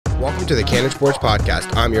Welcome to the Cannon Sports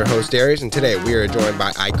Podcast. I'm your host, Darius, and today we are joined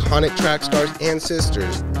by iconic track stars and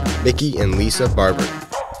sisters, Miki and Lisa Barber.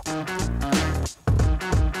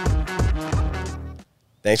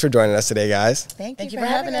 Thanks for joining us today, guys. Thank you for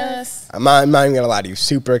having us. I'm not even going to lie to you,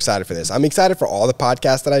 super excited for this. I'm excited for all the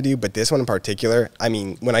podcasts that I do, but this one in particular, I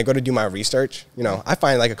mean, when I go to do my research, you know, I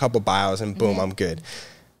find like a couple bios and boom, I'm good.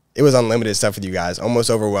 It was unlimited stuff with you guys, almost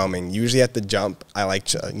overwhelming. Usually at the jump, I like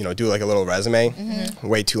to, you know, do like a little resume,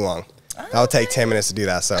 way too long. That'll take 10 minutes to do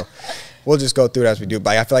that, so we'll just go through it as we do.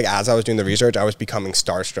 But I feel like as I was doing the research, I was becoming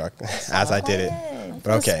starstruck as I did it.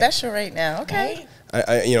 But okay. Special right now, okay.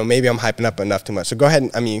 You know, maybe I'm hyping up enough too much. So go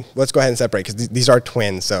ahead and, let's go ahead and separate because these are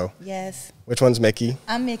twins. So yes. Which one's Miki?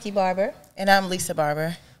 I'm Miki Barber. And I'm Lisa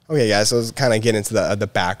Barber. Okay, guys. So let's kind of get into the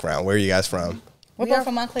background. Where are you guys from? We're both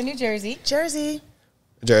from Montclair, New Jersey.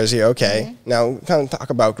 Jersey, okay. Now, kind of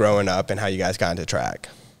talk about growing up and how you guys got into track.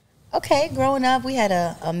 Okay, growing up, we had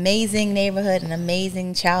an amazing neighborhood, an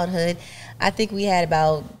amazing childhood. I think we had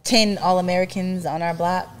about 10 All-Americans on our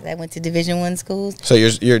block that went to Division I schools. So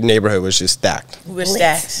your neighborhood was just stacked? We were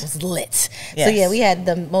stacked. It was lit. Yes. So, yeah, we had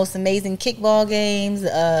the most amazing kickball games.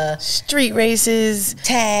 Street races.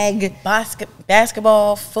 Tag.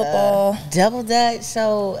 Basketball, football. Double dutch.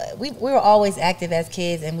 So we were always active as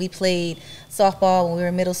kids, and we played softball when we were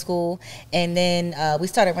in middle school. And then we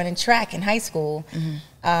started running track in high school.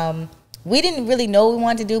 We didn't really know what we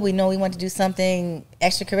wanted to do. We know we wanted to do something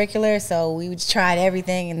extracurricular, so we tried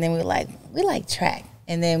everything, and then we were like, we like track.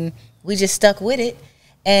 And then we just stuck with it.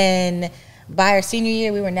 And by our senior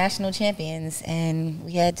year, we were national champions, and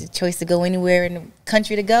we had the choice to go anywhere in the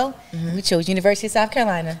country to go. We chose University of South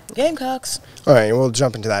Carolina. Gamecocks. All right, we'll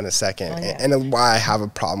jump into that in a second, and why I have a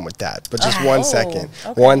problem with that. But just 1 second.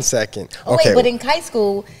 Okay. 1 second. Okay. Wait, but in high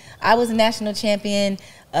school, I was a national champion.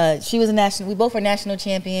 She was a national. We both were national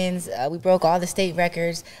champions. We broke all the state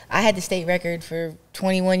records. I had the state record for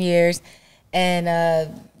 21 years,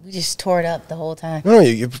 and we just tore it up the whole time. No,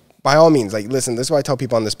 you by all means, like, listen. This is what I tell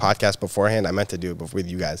people on this podcast beforehand. I meant to do it with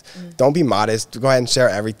you guys. Don't be modest. Go ahead and share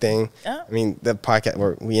everything. I mean, the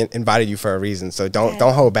podcast we invited you for a reason, so don't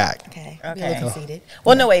hold back. Okay. Okay.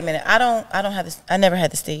 Well, no, wait a minute. I don't have this. I never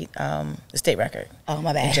had the state record. Oh,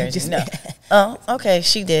 my bad. In Jersey. No. Oh, okay.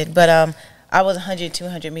 She did, but I was 100,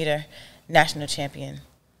 200 meter national champion.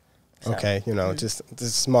 So. Okay, you know, just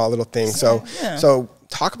this small little thing. So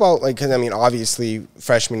talk about, like, because I mean, obviously,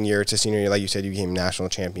 freshman year to senior year, like you said, you became national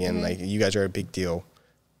champion. Like, you guys are a big deal.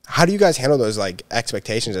 How do you guys handle those, like,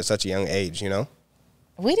 expectations at such a young age? You know,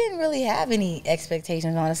 we didn't really have any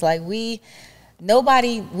expectations on us. Like, we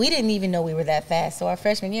didn't even know we were that fast. So our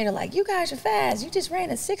freshman year, they're like, you guys are fast. You just ran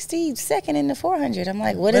a 62nd in the 400. I'm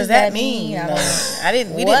like, what does that mean?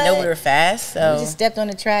 We didn't know we were fast. So we just stepped on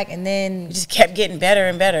the track, and then we just kept getting better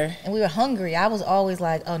and better. And we were hungry. I was always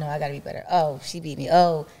like, oh no, I gotta be better. Oh, she beat me.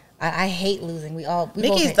 Oh, I hate losing.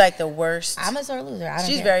 Miki's like the worst. I'm a sore loser.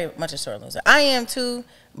 She's very much a sore loser. I am too,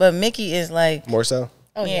 but Miki is like more so.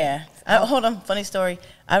 Oh yeah. Hold on, funny story.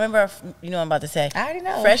 I remember, you know what I'm about to say. I already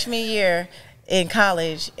know. Freshman year in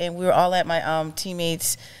college, and we were all at my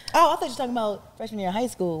teammates. Oh, I thought you were talking about freshman year of high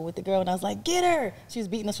school with the girl, and I was like, get her. She was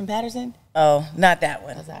beating us from Patterson. Oh, not that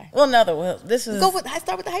one. Oh, sorry. Well, this is. I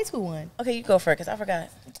start with the high school one. Okay, you go first, because I forgot.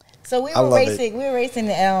 So we were racing. We were racing.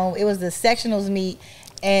 It was the sectionals meet,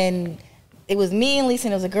 and it was me and Lisa,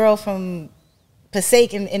 and there was a girl from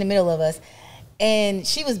Passaic in the middle of us. And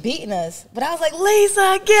she was beating us, but I was like,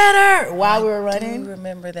 Lisa, get her, while we were running. I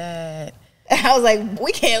remember that. I was like,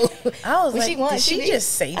 we can't lose. I was like, did she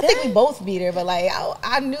just say that? I think we both beat her, but like,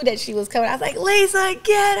 I knew that she was coming. I was like, Lisa,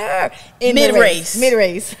 get her.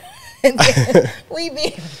 Mid-race. We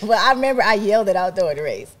beat her. But I remember I yelled it out during the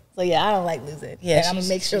race. So yeah, I don't like losing. Yeah, I'm going to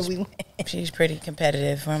make sure we win. She's pretty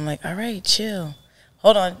competitive. I'm like, all right, chill.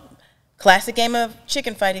 Hold on. Classic game of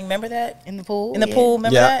chicken fighting. Remember that? In the pool? In the pool.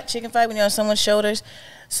 Remember that? Chicken fight when you're on someone's shoulders.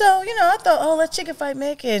 So, you know, I thought, oh, let's chicken fight,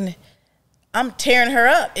 Mick. And I'm tearing her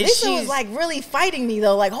up. Lisa was like really fighting me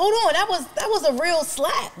though. Like, hold on, that was a real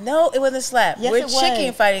slap. No, it wasn't a slap. Yes, We're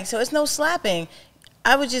chicken fighting, so it's no slapping.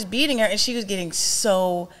 I was just beating her, and she was getting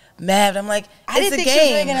so mad. I'm like, I didn't think she was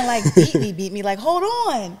really gonna like beat me. Like, hold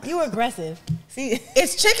on, you were aggressive. See,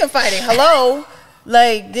 it's chicken fighting. Hello,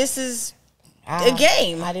 like this is a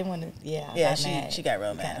game. I didn't want to. Yeah, she got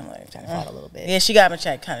real mad. I'm like, trying to fight a little bit. Yeah, she got me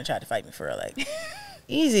kind of tried to fight me for real, like.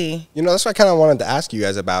 Easy. You know, that's what I kind of wanted to ask you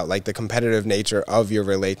guys about, like, the competitive nature of your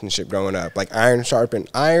relationship growing up. Like, iron sharpened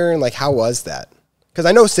iron. Like, how was that? Because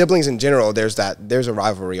I know siblings in general, there's a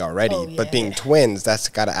rivalry already. But being twins, that's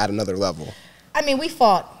got to add another level. I mean, we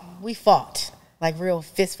fought like real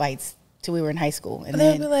fist fights till we were in high school. And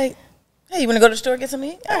then be like, hey, you want to go to the store and get something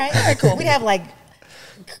to eat? All right, cool. We'd have like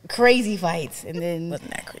crazy fights, and then Wasn't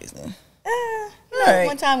that crazy? right.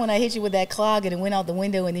 One time when I hit you with that clog and it went out the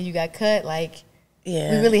window, and then you got cut. Like,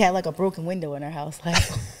 Yeah. we really had like a broken window in our house. Like,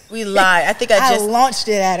 We lied. I think I I just launched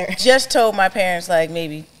it at her. just told my parents like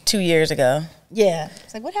maybe 2 years ago. Yeah,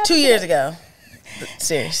 it's like, what happened? 2 to years that? ago.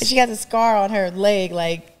 Seriously. She has a scar on her leg.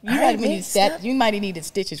 Like, All right, you might have needed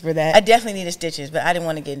stitches for that. I definitely needed stitches, but I didn't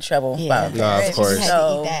want to get in trouble. Yeah. about No, of it. course. She had to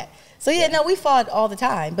So, eat that. So yeah, no, we fought all the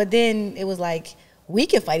time. But then it was like, we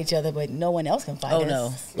can fight each other, but no one else can fight us.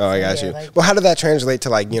 no. Oh, I got So, you. yeah, like- Well, how did that translate to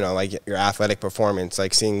like, you know, like your athletic performance?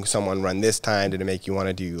 Like seeing someone run this time, did it make you want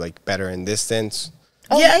to do like better in this sense?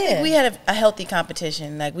 Oh, yeah, I yeah. think we had a healthy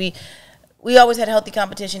competition. Like we always had a healthy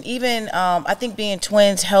competition. Even I think being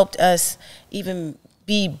twins helped us even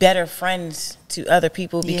be better friends to other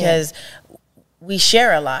people because we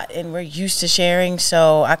share a lot and we're used to sharing.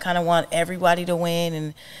 So I kind of want everybody to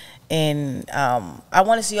win, and I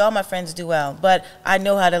want to see all my friends do well. But I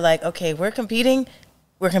know how to like, okay, we're competing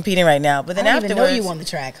right now. But then I don't even know afterwards, you on the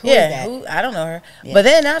track. Who is that? I don't know her. Yeah. But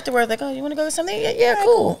then afterwards, like, oh, you want to go to something? Yeah,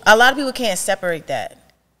 cool. A lot of people can't separate that.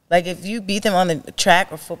 Like, if you beat them on the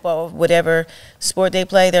track or football, whatever sport they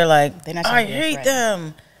play, they're like, They're not I trying to be a hate friend.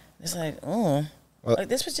 them. It's like, oh, like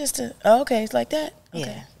this was just okay, it's like that. Okay.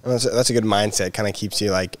 Yeah. Well, that's a good mindset. Kind of keeps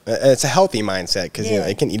you like, it's a healthy mindset because you know,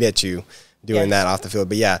 Yeah. it can eat at you doing Yes. that off the field.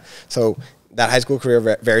 But yeah, so that high school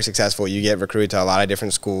career, very successful. You get recruited to a lot of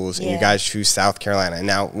different schools, and you Yeah. guys choose South Carolina. And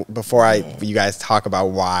now, before you guys talk about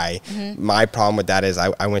why, my problem with that is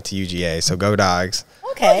I went to UGA, so go Dogs.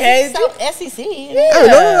 Okay. Okay, South SEC. Oh,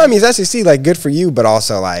 no, I mean, it's SEC, like, good for you, but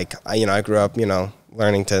also, like, I grew up,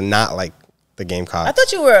 learning to not like the Gamecocks. I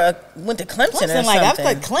thought you went to Clemson, or Clemson, like, I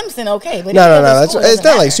something. thought Clemson, okay. But No, any other that's, school it's doesn't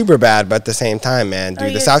not, like, matter. super bad, but at the same time, man, dude,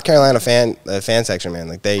 the you're- South Carolina fan section, man,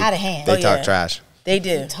 like, they Out of hand. they Oh, talk yeah. trash. They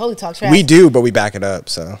do. Totally talk trash. We do, but we back it up,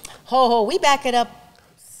 so. Ho, we back it up.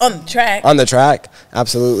 On the track. On the track,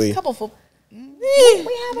 absolutely. A couple football.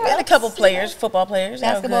 We had a couple players, football players.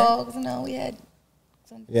 that were good. Basketball, we had.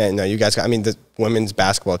 Yeah, no, you guys got, I mean, the women's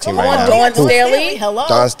basketball team Come right on, now. Dawn Ooh, Staley. Hello.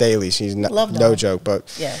 Dawn Staley, she's Love no Dawn. joke, but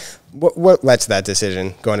Yes. what led to that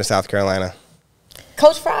decision, going to South Carolina?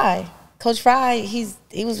 Coach Fry. Coach Fry, he's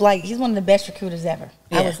one of the best recruiters ever.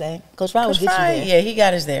 I Yeah. would say. Coach Fry would Coach get Fry, you there. yeah, he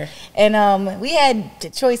got us there. And we had the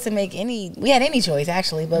choice to make any. We had any choice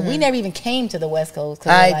actually, but we never even came to the West Coast. 'Cause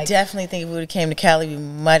we're I definitely think if we would have came to Cali, we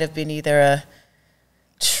might have been either a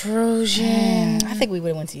Trojan. I think we would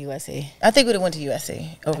have went to USC. I think we'd have went to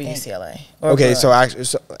USC over think. UCLA. Or Okay, Brown. so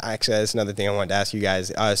actually, that's another thing I wanted to ask you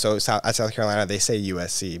guys. So at South Carolina, they say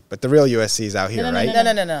USC, but the real USC is out here, No, right?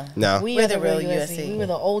 No. No. We're the real USC. We were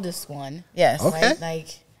the oldest one. Yes. Okay. Right? Like,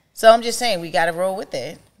 So I'm just saying, we got to roll with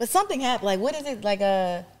it. but something happened. Like, what is it? Like,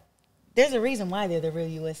 there's a reason why they're the real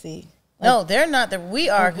USC. No, they're not. We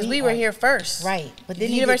are, because we were are. here first. Right. But The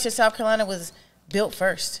then University of South Carolina was built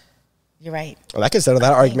first. You're right. Well, I can settle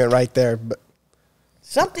that argument right there. But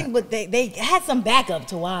Something, but they had some backup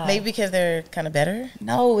to why. Maybe because they're kind of better.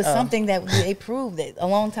 No, it's Oh. something that they proved it a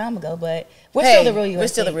long time ago. But we're Hey, still the real USC. We're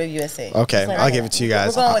still the real USC. okay, what I'll I give got. it to you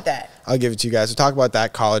guys. We're going with that. I'll give it to you guys. So talk about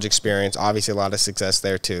that college experience. Obviously, a lot of success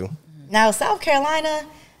there too. Now, South Carolina,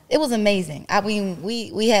 it was amazing. I mean,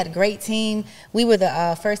 we had a great team. We were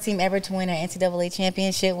the first team ever to win an NCAA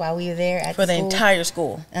championship while we were there at For the school entire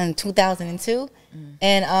school. in 2002.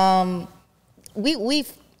 And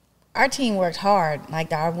our team worked hard.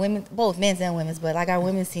 Like our women, both men's and women's, but like our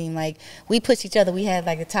women's team, like we pushed each other. We had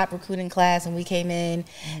like the top recruiting class when we came in,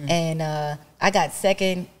 and I got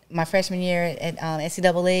second my freshman year at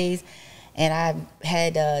NCAA's. And I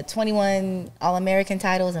had 21 All-American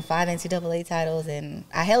titles and 5 NCAA titles, and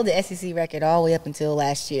I held the SEC record all the way up until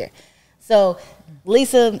last year. So,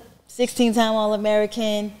 Lisa, 16-time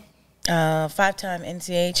All-American. 5-time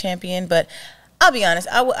NCAA champion. But I'll be honest,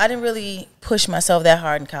 I didn't really push myself that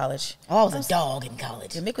hard in college. Oh, I was a dog in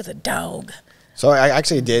college. Mick was a dog. So I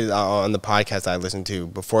actually did on the podcast I listened to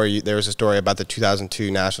before you. There was a story about the 2002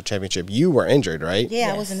 national championship. You were injured, right? Yeah, I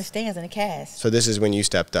Yes. was in the stands in a cast. So this is when you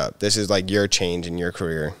stepped up. This is like your change in your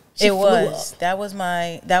career. She It flew was. up. That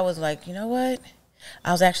was like, you know what?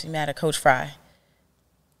 I was actually mad at Coach Fry.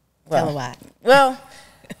 Tell her why. Well,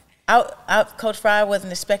 Coach Fry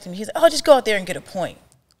wasn't expecting me. He's like, oh, just go out there and get a point.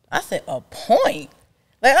 I said, a point?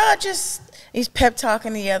 Like, he's pep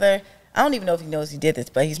talking the other. I don't even know if he knows he did this,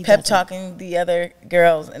 but he's pep talking the other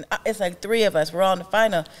girls. And it's like 3 of us. We're all in the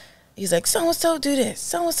final. He's like, so-and-so do this.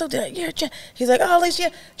 So-and-so do that. You're a champ. He's like, oh,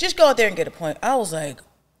 Alicia, just go out there and get a point. I was like,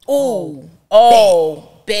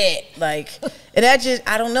 bet. Like, and that just,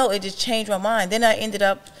 I don't know. It just changed my mind. Then I ended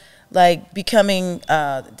up, like, becoming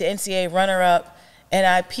the NCAA runner-up, and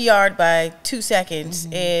I PR'd by 2 seconds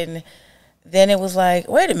in then it was like,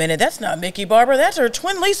 wait a minute, that's not Miki Barber. That's her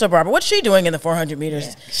twin Lisa Barber. What's she doing in the 400 meters?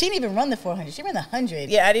 Yeah. She didn't even run the 400. She ran the 100.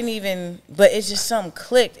 Yeah, I didn't even, but it's just something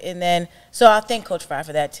clicked. And then, so I thank Coach Fry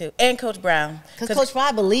for that too. And Coach Brown. Because Coach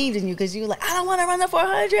Fry believed in you because you were like, I don't want to run the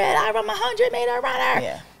 400. I run my 100-meter runner.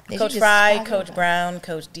 Yeah. And Coach Fry, Coach Brown,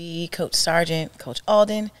 Coach D, Coach Sargent, Coach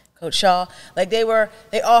Alden, Coach Shaw. Like they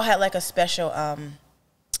all had like a special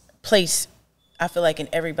place, I feel like, in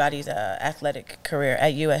everybody's athletic career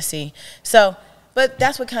at USC. So, but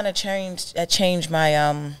that's what kind of changed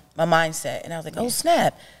my my mindset. And I was like, oh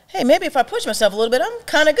snap! Hey, maybe if I push myself a little bit, I'm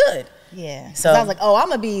kind of good. Yeah. So I was like, oh, I'm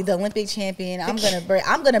gonna be the Olympic champion. I'm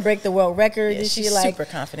gonna break the world record this year. Like, super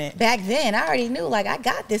confident. Back then, I already knew, like, I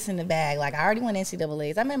got this in the bag. Like, I already won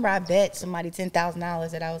NCAAs. I remember I bet somebody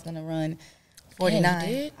 $10,000 that I was gonna run 49. Damn,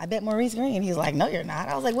 you did? I bet Maurice Green. He's like, no, you're not.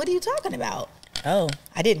 I was like, what are you talking about? Oh,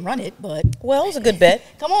 I didn't run it, but well, it was a good bet.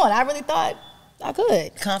 come on, I really thought I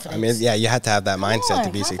could. Confidence. I mean, yeah, you have to have that mindset to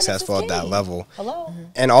be Confidence successful is at that key. level. Hello.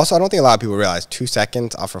 And also, I don't think a lot of people realize 2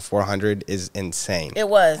 seconds off of 400 is insane. It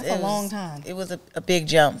was. That's a long time. It was a big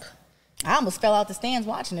jump. I almost fell out the stands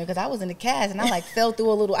watching her because I was in the cast and I like fell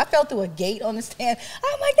through a gate on the stand.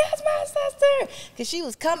 I'm like, that's my sister. Because she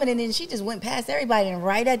was coming and then she just went past everybody and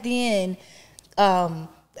right at the end,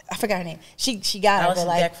 I forgot her name. She got Allyson her, but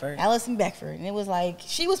like Beckford. Allyson Beckford. And it was like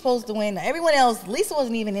she was supposed to win. Everyone else, Lisa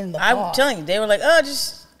wasn't even in the car. I'm telling you, they were like, oh,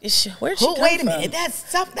 where'd she come Wait a from? minute,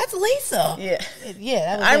 that's Lisa. Yeah. Yeah,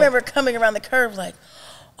 that was I it. remember coming around the curve like,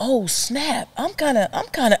 oh snap! I'm kind of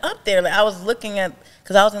up there. Like I was looking at,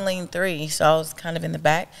 because I was in lane 3, so I was kind of in the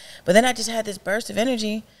back. But then I just had this burst of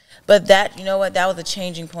energy. But that, you know what? That was a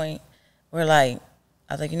changing point. Where like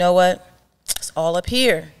I was like, you know what? It's all up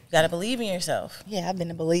here. You got to believe in yourself. Yeah, I've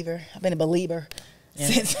been a believer.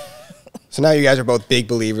 Since. So now you guys are both big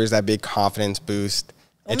believers, that big confidence boost.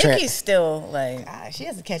 Well, Miki's still like She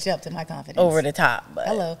has to catch up to my confidence. over the top. But,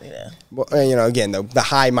 Hello. Yeah. Well, you know, again, the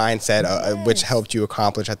high mindset, which helped you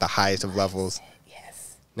accomplish at the highest of levels.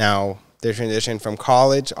 Yes. Now, the transition from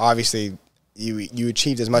college, obviously, you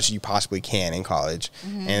achieved as much as you possibly can in college,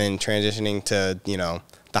 and then transitioning to, you know,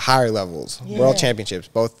 the higher levels, world championships,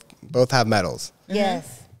 both have medals.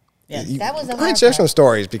 Yes. Yeah. That was a Go ahead hard and share part. some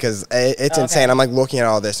stories because it's Okay. insane. I'm like looking at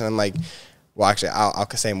all this and I'm like, well, actually, I'll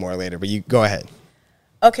say more later, but you go ahead.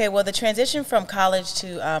 Okay, well, the transition from college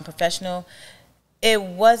to professional, it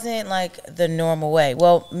wasn't like the normal way.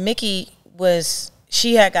 Well, Miki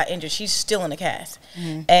she had got injured. She's still in the cast.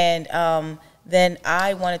 And then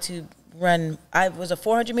I wanted to run, I was a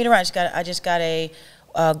 400-meter run. I just got a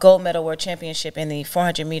gold medal world championship in the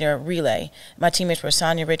 400-meter relay. My teammates were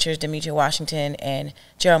Sha'Carri Richardson, Demetria Washington, and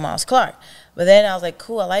Gerald Miles Clark. But then I was like,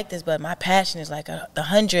 cool, I like this, but my passion is like the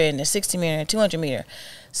 100 and the 60-meter and 200-meter.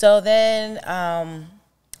 So then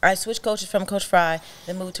I switched coaches from Coach Fry,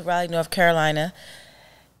 then moved to Raleigh, North Carolina.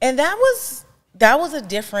 And that was a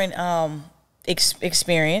different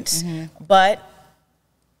experience. But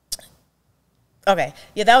okay,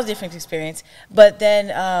 yeah, that was a different experience. But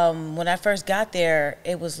then when I first got there,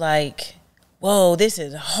 it was like, whoa, this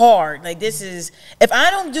is hard. Like this is, if I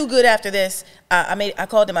don't do good after this, I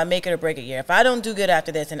called it my make it or break it year. If I don't do good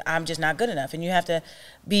after this, and I'm just not good enough. And you have to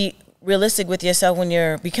be realistic with yourself when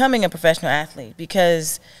you're becoming a professional athlete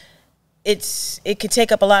because it could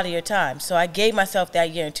take up a lot of your time. So I gave myself that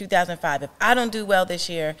year in 2005. If I don't do well this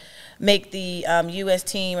year, make the U.S.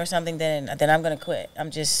 team or something, then I'm going to quit.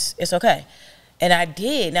 It's okay. And I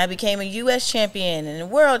did. And I became a U.S. champion and a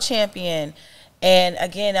world champion. And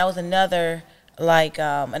again, that was another, like,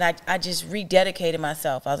 and I just rededicated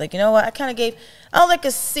myself. I was like, you know what? I was like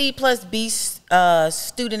a C plus B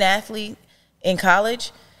student athlete in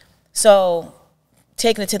college. So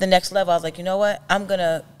taking it to the next level, I was like, you know what? I'm going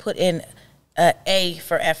to put in an A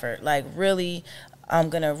for effort. Like, really, I'm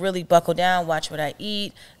going to really buckle down, watch what I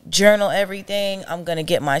eat, journal everything. I'm going to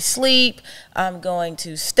get my sleep. I'm going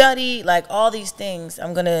to study, like all these things.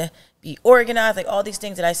 I'm going to be organized, like all these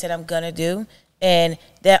things that I said I'm going to do. And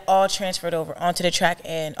that all transferred over onto the track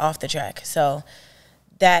and off the track. So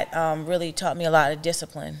that really taught me a lot of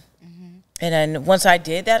discipline. And then once I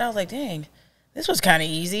did that, I was like, dang, this was kind of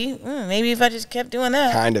easy. Maybe if I just kept doing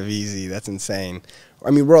that. Kind of easy. That's insane. I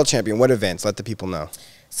mean, world champion, what events? Let the people know.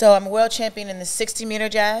 So I'm a world champion in the 60-meter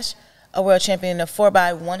dash, a world champion in the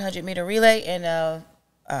 4x100-meter relay, and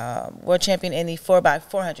a world champion in the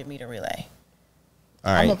 4x400-meter relay.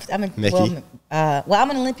 All right, Miki? I'm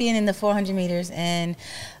an Olympian in the 400 meters and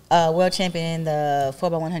world champion in the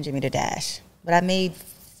 4x100-meter dash. But I made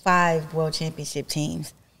 5 world championship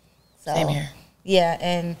teams. So, Same here. Yeah,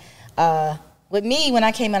 and with me, when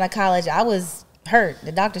I came out of college, I was hurt.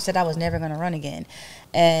 The doctor said I was never going to run again.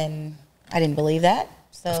 And I didn't believe that.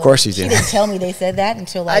 So of course you She did. didn't tell me they said that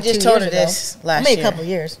until like I just 2 told years her ago. this last Maybe year. a couple of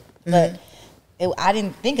years, but I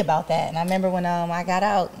didn't think about that. And I remember when I got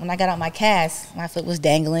out my cast, my foot was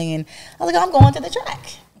dangling, and I was like, I'm going to the track.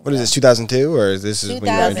 What is this, 2002, or is this when you were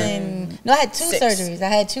 2000. No, I had 2 Six. surgeries. I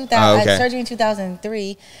had Oh, I okay. had surgery in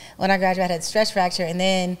 2003 when I graduated. I had stress fracture, and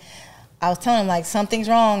then I was telling them like something's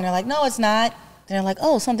wrong. And they're like, no, it's not. And they're like,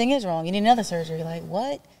 oh, something is wrong. You need another surgery. Like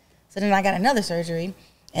what? So then I got another surgery,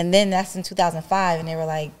 and then that's in 2005, and they were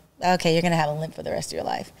like, okay, you're gonna have a limp for the rest of your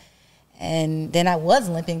life. And then I was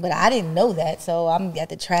limping, but I didn't know that. So I'm at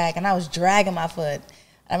the track, and I was dragging my foot.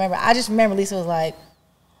 I just remember Lisa was like,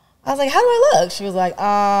 I was like, how do I look? She was like,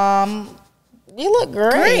 you look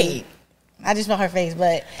great. I just felt her face,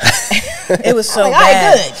 but It was so I was like, bad.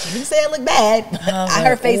 all right, good. She didn't say I look bad. But her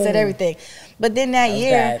like, face said ooh. everything. But then that was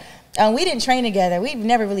year, bad. we didn't train together. We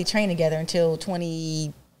never really trained together until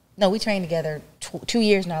we trained together 2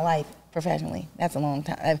 years in our life professionally. That's a long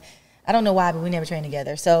time. I don't know why, but we never trained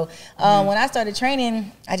together. So when I started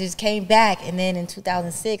training, I just came back. And then in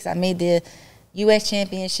 2006, I made the U.S.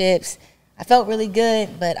 championships. I felt really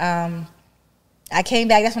good, but I came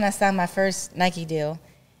back. That's when I signed my first Nike deal.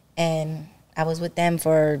 And I was with them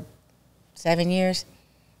for 7 years.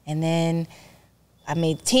 And then I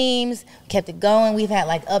made teams, kept it going. We've had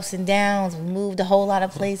like ups and downs. We moved a whole lot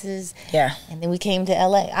of places. Yeah. And then we came to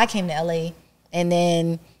L.A. I came to L.A. And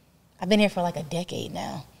then I've been here for like a decade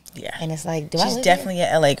now. Yeah. And it's like, do I She's live definitely here?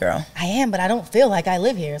 an LA girl. I am, but I don't feel like I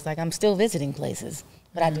live here. It's like I'm still visiting places,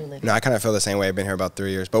 but I do live No, here. I kind of feel the same way. I've been here about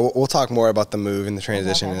 3 years, but we'll talk more about the move and the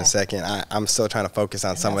transition in a second. I'm still trying to focus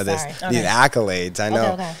on some of this, sorry. these accolades. I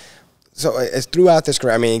know. Okay. So it's throughout this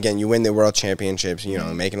career. I mean, again, you win the world championships. You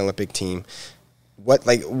know, make an Olympic team. What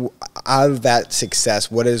out of that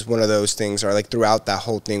success? What is one of those things, or like throughout that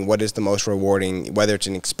whole thing? What is the most rewarding? Whether it's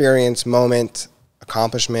an experience, moment,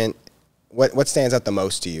 accomplishment. What stands out the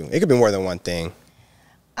most to you? It could be more than one thing.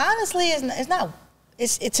 Honestly, it's not.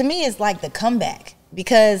 To me, it's like the comeback,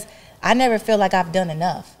 because I never feel like I've done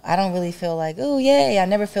enough. I don't really feel like, oh yay. I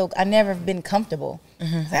never been comfortable.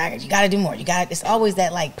 It's like, you got to do more. It's always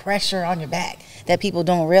that like pressure on your back that people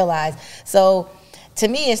don't realize. So to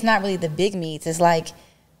me, it's not really the big meets. It's like,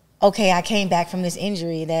 okay, I came back from this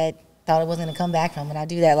injury that thought it wasn't gonna come back from, and I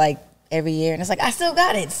do that like every year, and it's like I still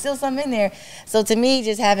got it, still something in there. So to me,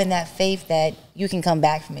 just having that faith that you can come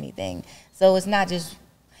back from anything. So it's not just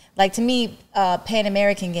like, to me, Pan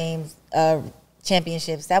American Games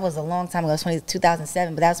championships, that was a long time ago. It was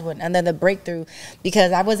 2007, but that's when another breakthrough,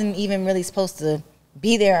 because I wasn't even really supposed to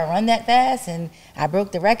be there or run that fast, and I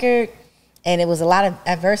broke the record, and it was a lot of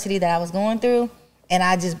adversity that I was going through, and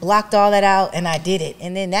I just blocked all that out, and I did it.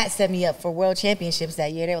 And then that set me up for world championships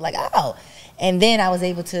that year. They were like, oh. And then I was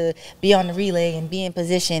able to be on the relay and be in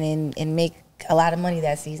position and make a lot of money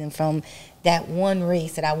that season from that one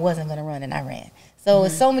race that I wasn't going to run, and I ran. So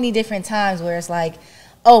it's so many different times where it's like,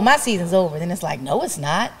 oh, my season's over. Then it's like, no, it's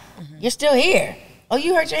not. You're still here. Oh,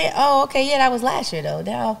 you hurt your hand? Oh, okay, yeah, that was last year, though.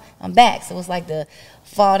 Now I'm back. So it's like the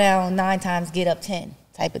fall down 9 times, get up 10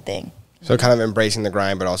 type of thing. So kind of embracing the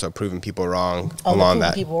grind, but also proving people wrong Oh, along the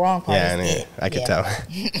that. people wrong part Yeah, is it. I could Yeah. tell.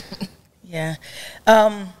 Yeah.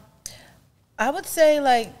 I would say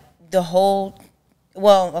like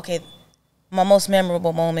my most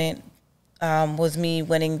memorable moment was me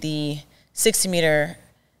winning the 60-meter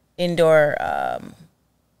indoor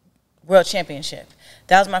world championship.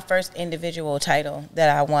 That was my first individual title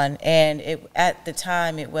that I won, and at the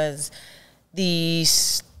time it was the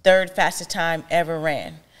third fastest time ever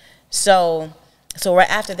ran. So right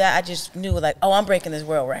after that, I just knew like, oh, I'm breaking this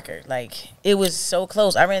world record. Like, it was so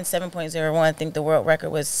close. I ran 7.01. I think the world record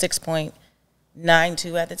was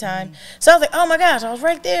 6.92 at the time. So I was like, oh my gosh, I was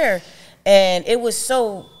right there. And it was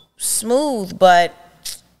so smooth, but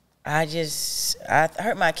I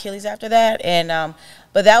hurt my Achilles after that. And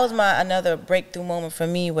but that was another breakthrough moment for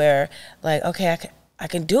me, where like, okay, I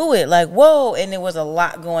can do it. Like, whoa. And there was a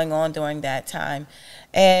lot going on during that time.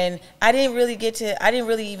 And I didn't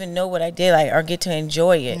really even know what I did, like, or get to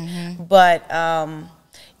enjoy it. But,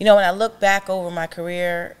 you know, when I look back over my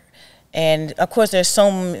career, and of course there's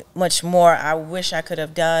so much more I wish I could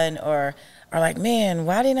have done, or like, man,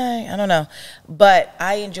 why didn't I don't know. But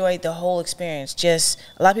I enjoyed the whole experience. Just,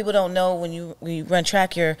 a lot of people don't know when you run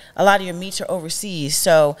track, a lot of your meets are overseas.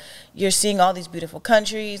 So you're seeing all these beautiful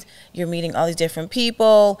countries, you're meeting all these different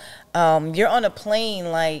people. You're on a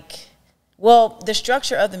plane, like, well, the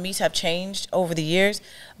structure of the meets have changed over the years,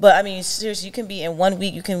 but I mean, seriously, you can be in 1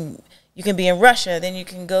 week, you can be in Russia, then you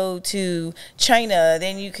can go to China,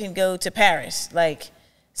 then you can go to Paris. Like,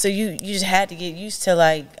 so you just had to get used to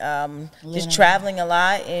like just traveling a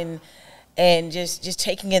lot, and and just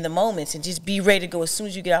taking in the moments and just be ready to go as soon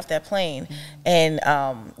as you get off that plane. And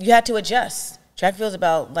you had to adjust. Track and field is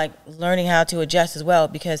about like learning how to adjust as well,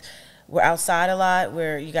 because we're outside a lot,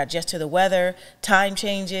 where you got adjust to the weather, time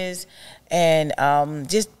changes, and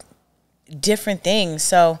just different things.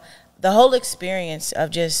 So the whole experience of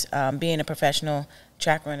just being a professional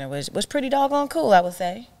track runner was pretty doggone cool, I would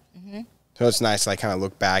say. So it's nice to like kind of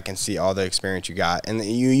look back and see all the experience you got. And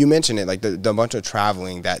you mentioned it, like the bunch of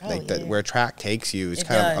traveling that where track takes you is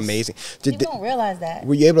kind of amazing. People don't realize that.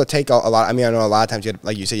 Were you able to take a lot? I mean, I know a lot of times you had,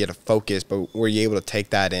 like you said, you had to focus, but were you able to take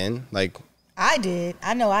that in? Like, I did.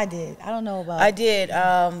 I know I did. I don't know about. I did.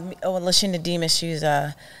 Lashinda Demas, she's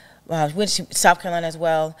went to South Carolina as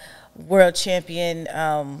well, world champion,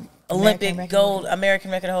 Olympic gold, American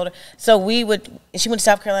record holder. So she went to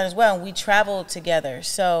South Carolina as well, and we traveled together.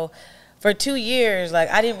 So for 2 years, like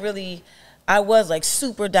I was like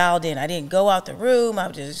super dialed in. I didn't go out the room. I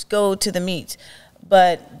would just go to the meets.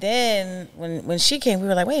 But then when she came, we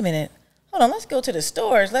were like, wait a minute, hold on, let's go to the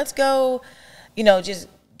stores. Let's go, just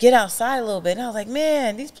get outside a little bit. And I was like,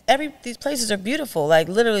 man, these places are beautiful. Like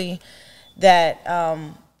literally that,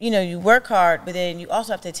 you work hard, but then you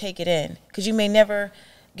also have to take it in, because you may never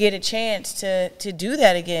get a chance to do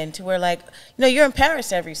that again, to where like, you're in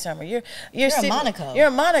Paris every summer. You're in Monaco. You're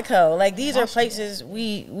in Monaco. Like these are places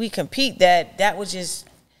we compete that was just,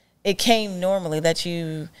 it came normally that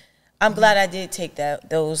I'm glad I did take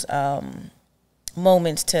those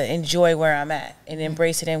moments to enjoy where I'm at and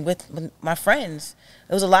embrace it, and with my friends.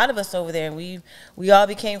 There was a lot of us over there, and we all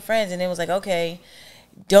became friends, and it was like, okay,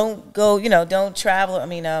 don't go, don't travel. I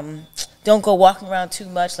mean, don't go walking around too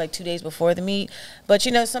much, like 2 days before the meet. But,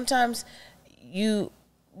 sometimes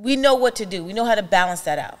we know what to do. We know how to balance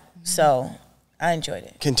that out. So I enjoyed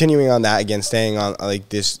it. Continuing on that, again, staying on like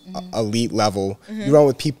this elite level, you run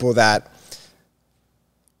with people that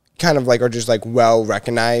kind of like are just like well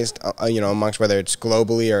recognized, amongst, whether it's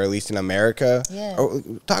globally or at least in America. Yeah. Or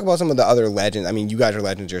talk about some of the other legends. I mean, you guys are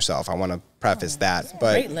legends yourself. I want to preface that.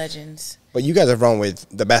 But great legends. But you guys have run with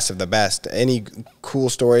the best of the best. Any cool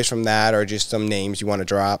stories from that, or just some names you want to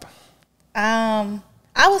drop? I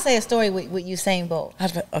would say a story with Usain Bolt.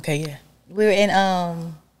 Okay, yeah. We were in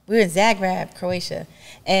Zagreb, Croatia,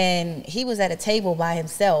 and he was at a table by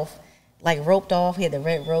himself, like roped off. He had the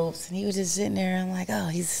red ropes, and he was just sitting there. I'm like, oh,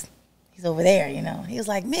 he's over there, He was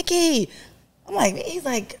like, Mickey. He's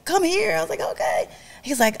like, come here. I was like, okay.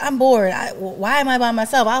 He's like, I'm bored. Why am I by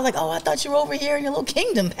myself? I was like, oh, I thought you were over here in your little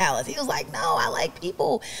kingdom palace. He was like, no, I like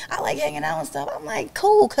people. I like hanging out and stuff. I'm like,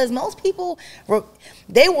 cool, because most people,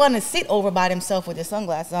 they want to sit over by themselves with their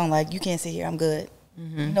sunglasses on. Like, you can't sit here. I'm good.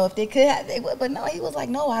 If they could, they would. But no, he was like,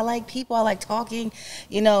 no, I like people. I like talking,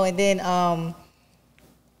 And then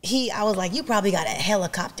I was like, you probably got a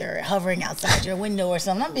helicopter hovering outside your window or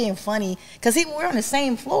something. I'm being funny, because we're on the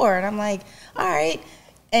same floor. And I'm like, all right.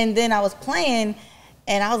 And then I was playing,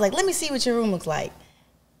 and I was like, let me see what your room looks like.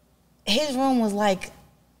 His room was like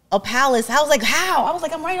a palace. I was like, how? I was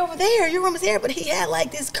like, I'm right over there. Your room is here. But he had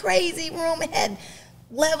like this crazy room. It had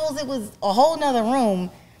levels. It was a whole nother room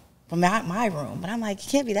from my room. But I'm like, it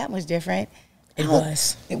can't be that much different. It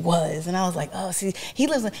was. And I was like, oh, see, he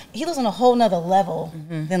lives on a whole nother level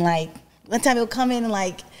than like, one time he'll come in and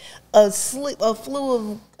like a slew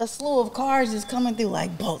of cars just coming through,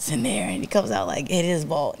 like, Bolt's in there, and he comes out like, it is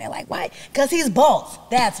Bolt. And they're like, why? Because he's Bolt.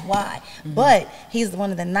 That's why. But he's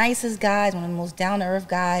one of the nicest guys, one of the most down-to-earth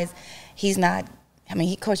guys. He's not,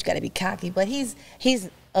 of course you got to be cocky, but he's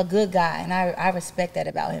a good guy, and I respect that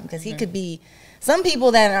about him, because he could be, some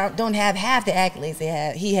people that don't have half the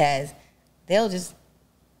accolades he has,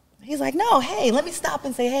 he's like, no, hey, let me stop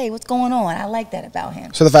and say, hey, what's going on? I like that about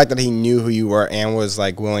him. So the fact that he knew who you were and was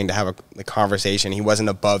like willing to have a conversation, he wasn't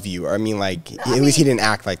above you. Or at least he didn't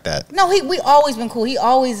act like that. No, we always been cool. He's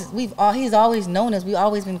always known us. We've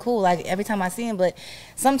always been cool. Like every time I see him, but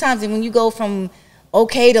sometimes when you go from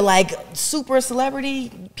okay to like super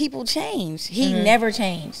celebrity, people change. He never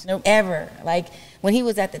changed, ever. Like when he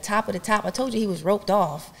was at the top of the top, I told you he was roped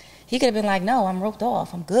off. He could have been like, no, I'm roped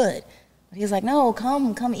off. I'm good. But he's like, no,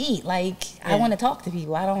 come eat. Like, I want to talk to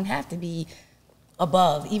people. I don't have to be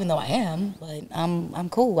above, even though I am. But I'm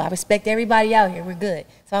cool. I respect everybody out here. We're good.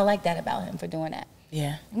 So I like that about him for doing that.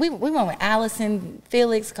 Yeah. We went with Allyson,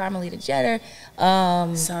 Felix, Carmelita Jeter,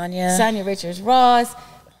 Sonia Richards-Ross,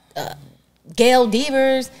 Gail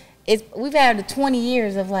Devers. We've had 20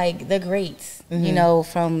 years of like the greats. We've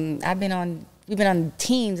been on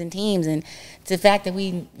teams and the fact that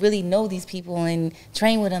we really know these people and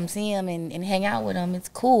train with them, see them, and hang out with them, it's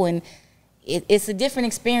cool. And it's a different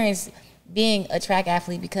experience being a track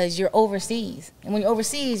athlete, because you're overseas. And when you're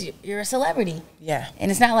overseas, you're a celebrity. Yeah. And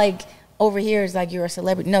it's not like, over here is like you're a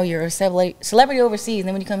celebrity. No, you're a celebrity overseas. And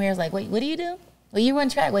then when you come here, it's like, wait, what do you do? Well, you run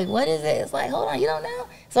track. Wait, what is it? It's like, hold on, you don't know?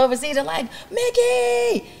 So overseas, they're like,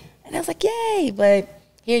 Miki! And I was like, yay. But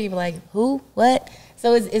here you're like, who? What?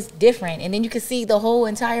 So it's different. And then you can see the whole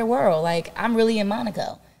entire world. Like, I'm really in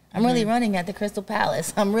Monaco. I'm really running at the Crystal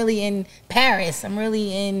Palace. I'm really in Paris. I'm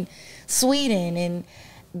really in Sweden. And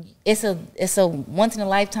it's a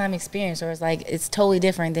once-in-a-lifetime experience. Or it's like, it's totally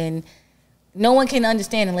different than, no one can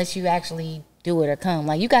understand unless you actually do it or come.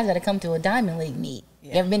 Like, you guys got to come to a Diamond League meet.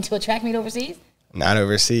 You ever been to a track meet overseas? Not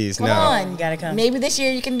overseas, come no. on. You got to come. Maybe this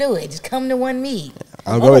year you can do it. Just come to one meet.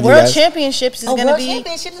 I'll go with you World guys. Championships is going to be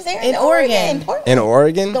Championships is there in Oregon. In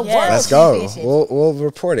Oregon? The Yes. World Let's go. Championships. We'll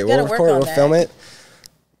report it. Gotta We'll work report it. on We'll that. film it.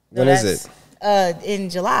 When is that's- it? In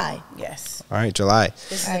July. Yes. All right, July.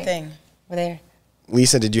 This is All right. the thing. We're there.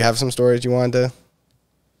 Lisa, did you have some stories you wanted to?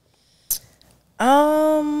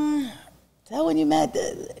 Is that when you met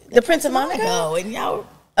The Prince of Monaco. And y'all.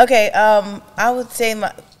 Okay, I would say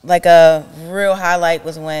a real highlight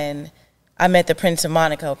was when I met the Prince of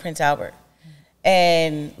Monaco, Prince Albert.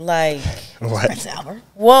 And like, What? Prince Albert.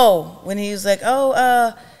 whoa, when he was like,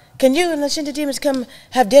 oh, can you and Lashinda Demons come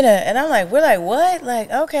have dinner? And I'm like, we're like, what? Like,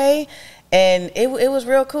 okay. And it was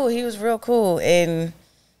real cool. He was real cool. And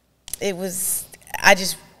it was, I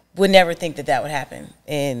just would never think that would happen.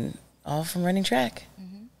 And all from running track.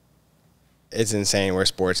 It's insane where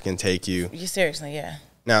sports can take you. You seriously, yeah.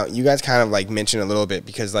 Now, you guys kind of like mentioned a little bit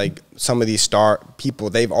because like some of these star people,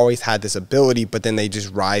 they've always had this ability, but then they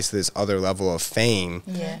just rise to this other level of fame.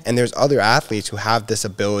 Yeah. And there's other athletes who have this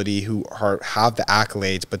ability, who have the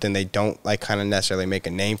accolades, but then they don't like kind of necessarily make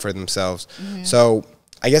a name for themselves. So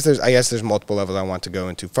I guess there's multiple levels I want to go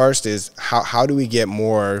into. First is how do we get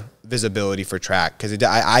more visibility for track? Because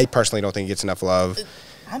I personally don't think it gets enough love.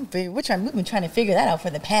 We've been trying to figure that out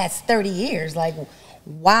for the past 30 years. Like,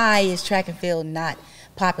 why is track and field not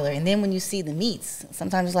popular? And then when you see the meets,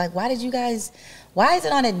 sometimes it's like, why is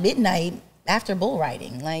it on at midnight after bull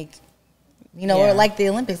riding? Like, or like the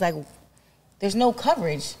Olympics, like, there's no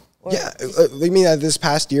coverage. Yeah, I mean, this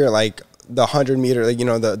past year, like the 100-meter, like,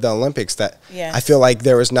 the Olympics, that Yes. I feel like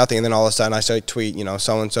there was nothing, and then all of a sudden I saw a tweet,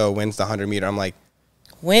 so and so wins the 100-meter. I'm like,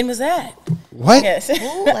 When was that? what? Yes.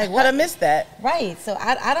 Ooh, like, How'd I miss that? Right. So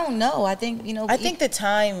I don't know. I think, I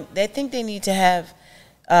think they need to have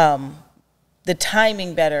the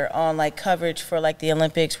timing better on like coverage for like the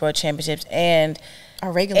Olympics, World Championships, and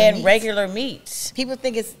regular meets. People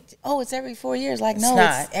think it's every 4 years. Like, no,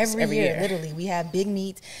 not. it's every year. Literally, we have big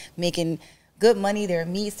meets making good money. There are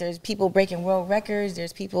meets. There's people breaking world records.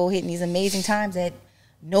 There's people hitting these amazing times that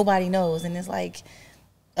nobody knows. And it's like,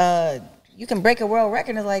 you can break a world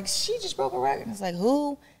record. And it's like, she just broke a record. And it's like,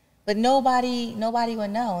 who? But nobody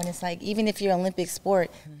would know. And it's like, even if you're an Olympic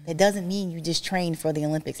sport, that doesn't mean you just train for the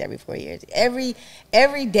Olympics every 4 years. Every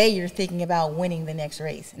day you're thinking about winning the next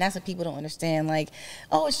race. And that's what people don't understand. Like,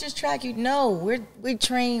 oh, it's just track. We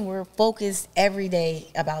train, we're focused every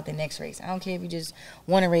day about the next race. I don't care if you just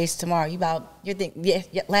won a race tomorrow. Yesterday,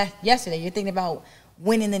 you're thinking about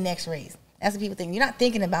winning the next race. That's what people think. You're not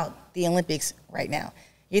thinking about the Olympics right now.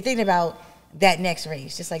 You're thinking about that next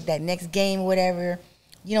race, just like that next game, whatever.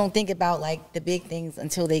 You don't think about like the big things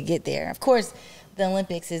until they get there. Of course, the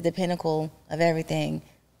Olympics is the pinnacle of everything,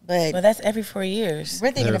 but that's every 4 years.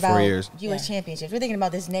 we're thinking Every 4 about years. U.S. Championships. We're thinking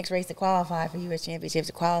about this next race to qualify for U.S. Championships,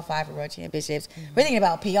 to qualify for World Championships. We're thinking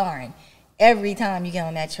about PRing every time you get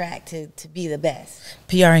on that track to be the best.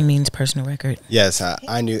 PRing means personal record. Yes,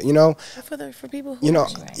 I knew. For people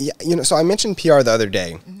who So I mentioned PR the other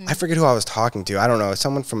day. I forget who I was talking to. I don't know.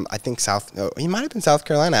 Someone from, I think, he might have been South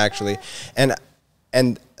Carolina, actually.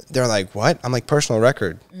 And they're like, what? I'm like, personal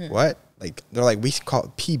record. What? Like, they're like, we call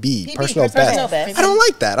it PB, personal best. best. I don't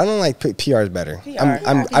like that. I don't like PR is better. PR.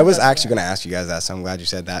 I was actually going to ask you guys that, so I'm glad you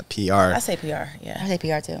said that. PR. I say PR, I yeah. say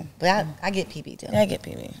PR too, but I get PB too. I get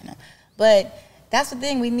PB. But that's the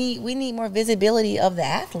thing. We need more visibility of the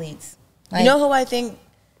athletes. Like, You know who I think,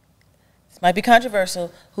 this might be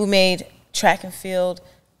controversial, who made track and field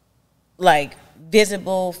like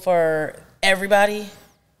visible for everybody?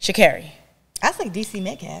 Sha'Carri. I think DC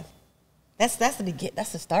Metcalf. That's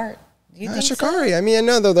the start. Do you think so? Sha'Carri. I mean, I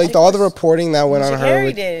know like all the reporting that went on her.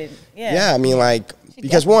 Sha'Carri did, yeah. Yeah, I mean, like,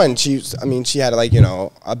 because one, she had like,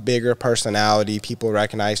 a bigger personality. People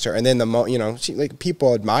recognized her, and then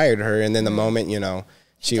people admired her, and then the moment,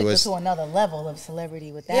 she took was her to another level of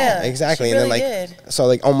celebrity with that. Yeah. exactly, She and really then did. so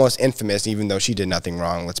like almost infamous, even though she did nothing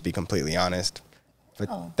wrong. Let's be completely honest,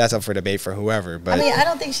 but that's up for debate for whoever. But I mean, I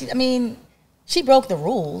don't think she broke the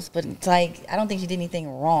rules, but it's like, I don't think she did anything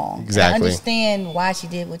wrong. Exactly. I understand why she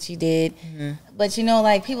did what she did. But, you know,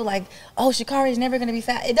 like, people like, oh, Sha'Carri's never going to be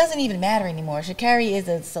fat. It doesn't even matter anymore. Sha'Carri is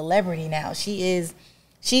a celebrity now. She's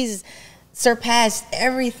surpassed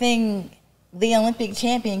everything the Olympic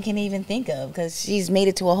champion can even think of, because she's made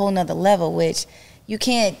it to a whole nother level, which you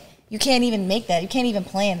can't even make that. You can't even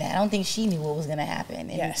plan that. I don't think she knew what was going to happen.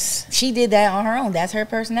 And yes. she did that on her own. That's her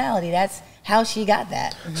personality. That's how she got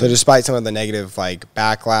that. So despite some of the negative like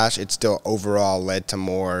backlash, it still overall led to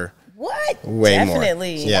more. What? Way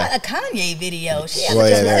Definitely. more. She got a Kanye video. She had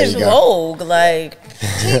there you go. Vogue, like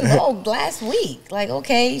she Vogue last week. Like,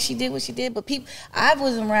 okay, she did what she did, but people, I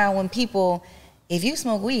was around when people, if you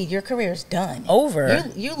smoke weed, your career's done. Over.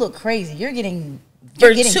 You look crazy. You're getting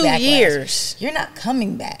for 2 backlash. years. You're not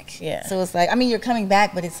coming back. Yeah. So it's like, I mean, you're coming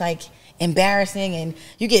back, but it's like embarrassing, and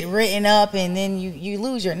you get written up, and then you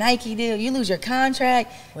lose your Nike deal, you lose your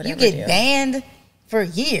contract, Whatever you get deal. banned for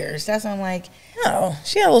years. That's why I'm like, No,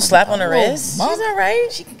 she had a little slap on her little wrist. month. She's all right.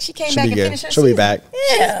 She came She'll back be and good. finished her She'll be season. back.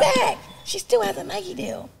 Yeah. She's back. She still has a Nike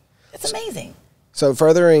deal. It's amazing. So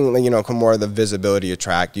furthering, you know, more of the visibility of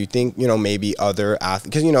track, do you think, you know, maybe other athletes,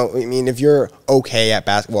 because, you know, I mean, if you're okay at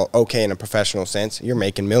basketball, okay in a professional sense, you're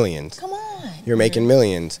making millions. Come on. You're making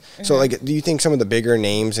millions. So, like, do you think some of the bigger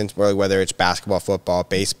names, whether it's basketball, football,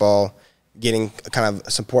 baseball, getting kind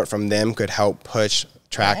of support from them could help push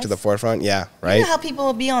track to the forefront? Yeah, right? You know how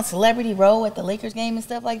people be on Celebrity Row at the Lakers game and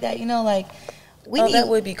stuff like that? You know, like, That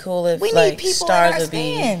would be cool if we like need people stars in our would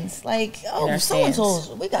be. stands. Like, oh, our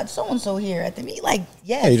so-and-so, we got so-and-so here at the meet. Like,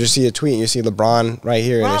 yes. Yeah, you just see a tweet, you see LeBron right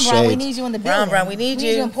here in the Ron, we shade. need you in the building. Brown, we need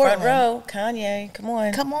you in in front Portland. row. Kanye, come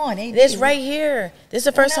on. Come on. AD. This right here. This is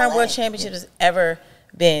the first time LA. World Championship has ever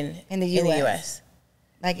been In the In the US. US.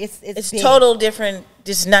 Like, it's It's big. total different.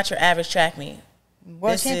 This is not your average track meet.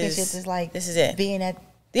 World this Championships is- is like this is it. being at,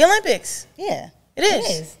 The Olympics. yeah. It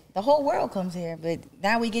is. The whole world comes here, but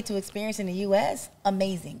now we get to experience in the U.S.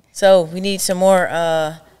 Amazing. So we need some more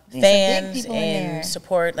big fans people in there. and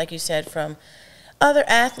support, like you said, from other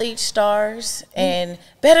athletes, stars, and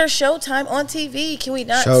better showtime on TV. Can we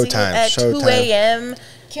not see it Showtime, at 2 showtime. a.m.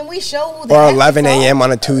 Can we show who the Or athletes 11 a.m. are?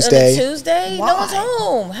 on a Tuesday. Tuesday? No Why? one's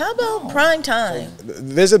home. How about prime time?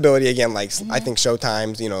 Visibility, again, like, I think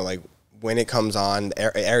showtimes, you know, like, when it comes on,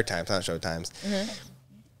 air times, not showtimes.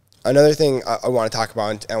 Another thing I want to talk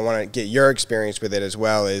about, and I want to get your experience with it as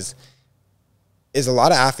well, is a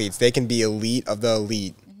lot of athletes, they can be elite of the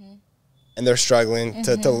elite, and they're struggling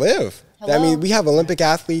to live. I mean, we have Olympic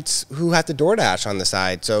athletes who have to DoorDash on the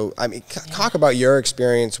side. So, I mean, talk about your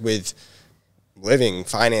experience with living,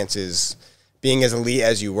 finances, being as elite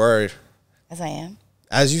as you were. As I am.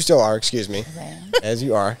 As you still are, excuse me. As I am.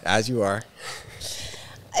 As you are.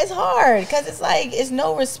 It's hard because it's like, it's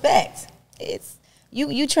no respect. It's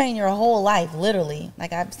you train your whole life, literally.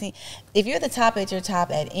 Like, I've seen, if you're the top at your top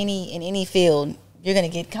in any field, you're gonna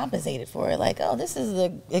get compensated for it. Like, oh, this is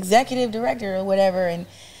the executive director or whatever, and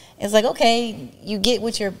it's like, okay, you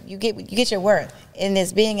get your worth. And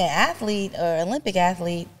as being an athlete or Olympic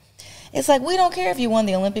athlete, it's like, we don't care if you won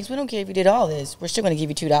the Olympics. We don't care if you did all this. We're still gonna give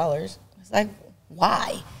you $2. It's like,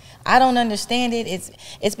 why? I don't understand it.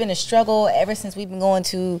 It's been a struggle ever since we've been going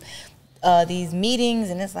to these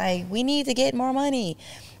meetings, and it's like, we need to get more money.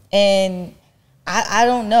 And I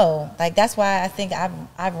don't know. Like, that's why I think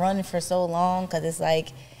I've run for so long, because it's like,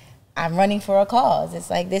 I'm running for a cause.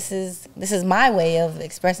 It's like, this is my way of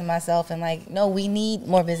expressing myself, and like, no, we need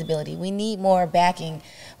more visibility. We need more backing.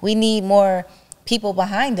 We need more people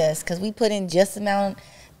behind us, because we put in just the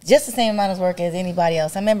same amount of work as anybody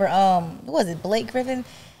else. I remember, what was it, Blake Griffin?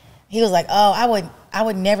 He was like, oh, I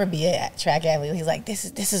would never be a track athlete. He's like, this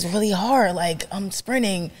is really hard. Like, I'm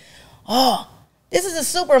sprinting. Oh, this is a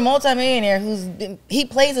super multimillionaire he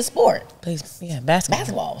plays a sport.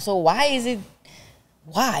 Basketball. So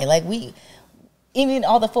why? Like, even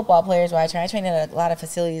all the football players where I train at a lot of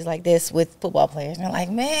facilities like this with football players. And they're like,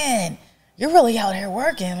 man, you're really out here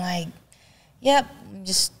working. Like, yep, I'm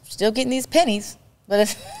just still getting these pennies. But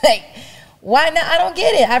it's like, why not? I don't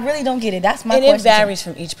get it. I really don't get it. That's my question. It varies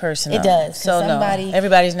from each person. It does. So somebody, no,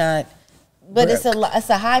 everybody's not. But it's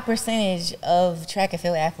a high percentage of track and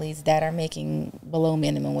field athletes that are making below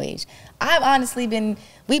minimum wage.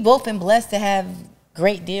 We've both been blessed to have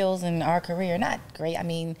great deals in our career. Not great. I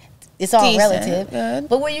mean, it's all Decent, relative. good.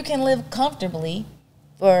 But where you can live comfortably.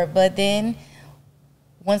 But then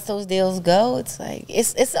once those deals go, it's like,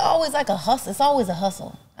 it's always like a hustle. It's always a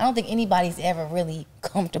hustle. I don't think anybody's ever really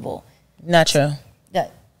comfortable. Not true.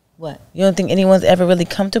 What? You don't think anyone's ever really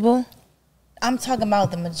comfortable? I'm talking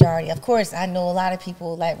about the majority. Of course, I know a lot of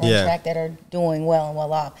people like run track that are doing well and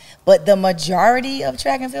well off. But the majority of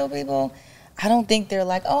track and field people, I don't think they're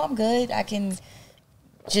like, oh, I'm good, I can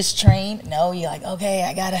just train. No, you're like, okay,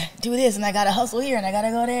 I gotta do this and I gotta hustle here and I gotta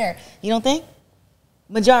go there. You don't think?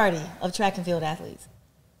 Majority of track and field athletes.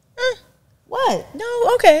 What?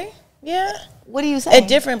 No, okay. Yeah. What are you saying? At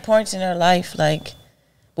different points in their life, like,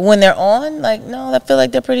 but when they're on, like, no, I feel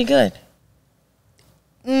like they're pretty good.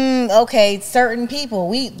 Okay, certain people.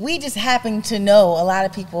 We just happen to know a lot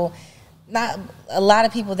of people, not a lot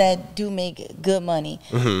of people that do make good money.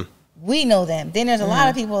 We know them. Then there's a lot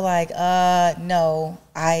of people like, no,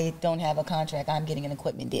 I don't have a contract. I'm getting an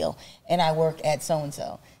equipment deal, and I work at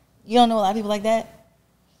so-and-so. You don't know a lot of people like that?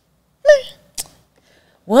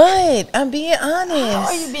 What? I'm being honest. How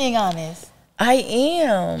are you being honest? I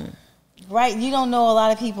am. Right? You don't know a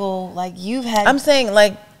lot of people like you've had. I'm saying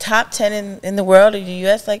like top 10 in the world or the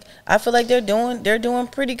U.S. Like I feel like they're doing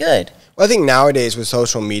pretty good. Well, I think nowadays with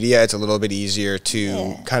social media, it's a little bit easier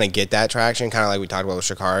to kind of get that traction. Kind of like we talked about with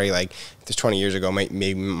Sha'Carri. Like this 20 years ago might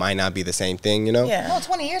not be the same thing, you know? Yeah. No,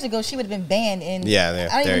 20 years ago she would have been banned in. Yeah, I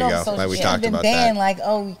don't there even you know go. Like we shit. talked been about banned, that. like,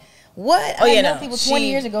 oh, what? Oh, I yeah, know no. people 20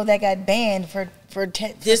 years ago that got banned for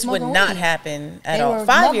This would smoking not weed. happen at They all. were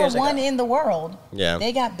 5 years number one ago. in the world. Yeah.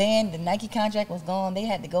 They got banned. The Nike contract was gone. They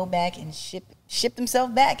had to go back and ship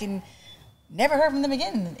themselves back and never heard from them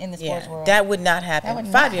again in the sports world. That would not happen. That would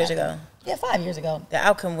 5 not years happen. ago. Yeah, 5 years ago. The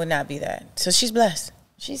outcome would not be that. So she's blessed.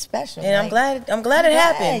 She's special. And like, I'm glad it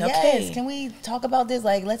happened. Okay. Yes. Can we talk about this?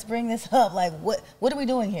 Like, let's bring this up. Like, what are we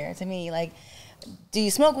doing here? To me, like, do you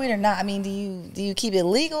smoke weed or not? I mean, do you keep it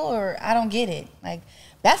legal or I don't get it. Like,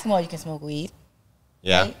 basketball you can smoke weed.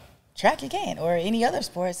 Yeah. Right? Track you can, or any other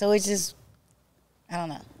sport. So it's just, I don't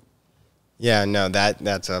know. Yeah, no,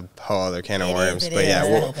 that's a whole other can of It is, worms. it But is. yeah, Let's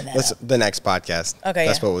we'll, open that let's up. the next podcast. Okay,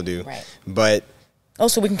 That's yeah. what we'll do. Right. But Oh,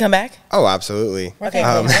 so we can come back? oh, absolutely. Okay.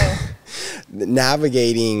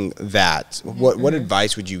 Navigating that, what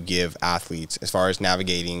advice would you give athletes as far as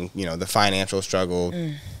navigating, the financial struggle?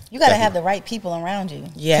 You got to have the right people around you.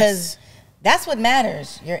 Yes. Because that's what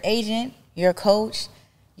matters. Your agent, your coach,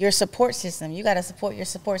 your support system. You got to support your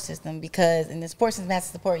support system and the support system has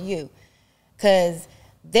to support you. Because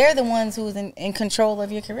they're the ones who's in control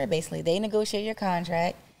of your career, basically. They negotiate your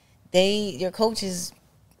contract. Your coach is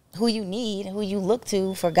who you need, who you look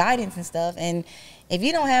to for guidance and stuff. And if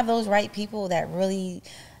you don't have those right people that really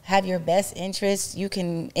have your best interests, you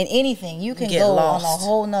can, in anything, you can Get go lost. on a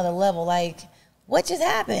whole nother level. Like, what just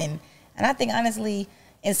happened? And I think, honestly,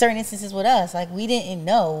 in certain instances with us, like, we didn't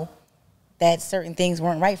know that certain things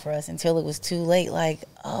weren't right for us until it was too late. Like,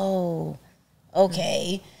 oh,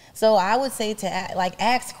 okay. So I would say to,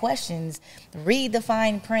 ask questions, read the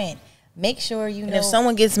fine print, make sure you know. And if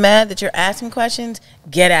someone gets mad that you're asking questions,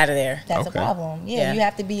 get out of there. That's a Okay. problem. Yeah, Yeah. you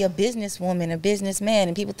have to be a businesswoman, a businessman,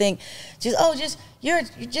 and people think, you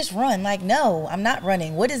just run. Like, no, I'm not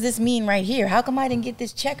running. What does this mean right here? How come I didn't get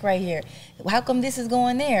this check right here? How come this is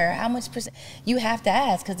going there? How much percent? You have to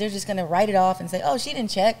ask because they're just gonna write it off and say, oh, she didn't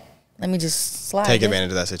check. Let me just slide. Take this. advantage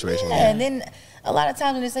of that situation. Yeah, and then a lot of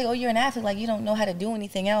times when they say, oh, you're an athlete, like you don't know how to do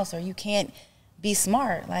anything else or you can't be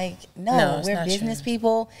smart. Like, no, it's we're not business true.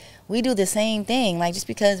 people. We do the same thing. Like, just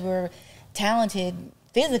because we're talented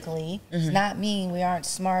physically does not mean we aren't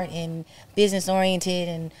smart and business oriented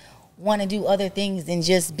and want to do other things than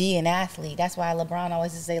just be an athlete. That's why LeBron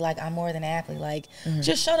always say, like, I'm more than an athlete. Like,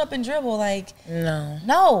 just shut up and dribble. Like,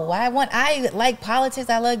 no, I like politics.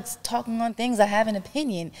 I like talking on things. I have an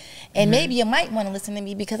opinion. And maybe you might want to listen to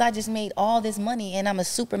me because I just made all this money and I'm a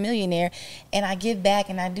super millionaire and I give back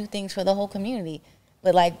and I do things for the whole community.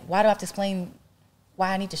 But, like, why do I have to explain why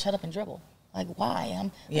I need to shut up and dribble? Like, why?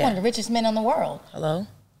 I'm one of the richest men in the world. Hello?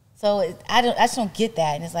 So I just don't get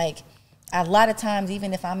that. And it's like, a lot of times,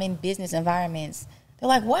 even if I'm in business environments, they're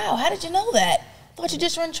like, wow, how did you know that? I thought you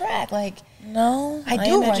just run track. Like, No, I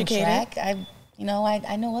do am run educated. track.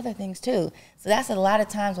 I know other things too. So that's a lot of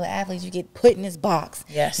times with athletes, you get put in this box.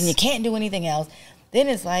 Yes. And you can't do anything else. Then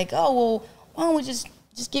it's like, oh, well, why don't we just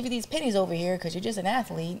give you these pennies over here because you're just an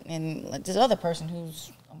athlete and like this other person who's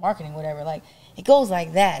marketing, whatever. Like, it goes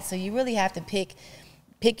like that. So you really have to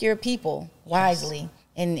pick your people wisely.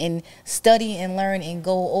 And study and learn and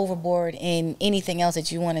go overboard in anything else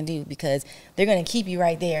that you want to do because they're going to keep you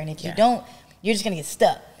right there. And if you don't, you're just going to get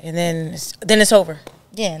stuck. And then it's over.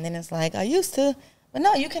 Yeah, and then it's like, I used to. But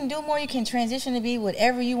no, you can do more. You can transition to be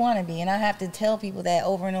whatever you want to be. And I have to tell people that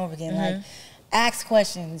over and over again. Like, ask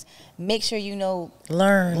questions. Make sure you know.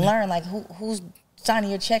 Learn. Like, who's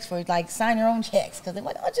signing your checks for you? Like, sign your own checks. Because they're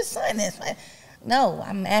like, oh, just sign this. Like, no,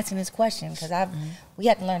 I'm asking this question because we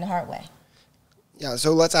had to learn the hard way. Yeah,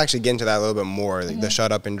 so let's actually get into that a little bit more, the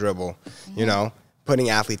shut up and dribble, putting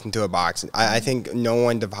athletes into a box. I think no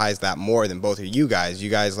one devised that more than both of you guys. You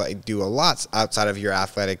guys like do a lot outside of your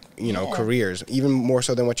athletic, careers, even more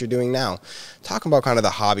so than what you're doing now. Talk about kind of the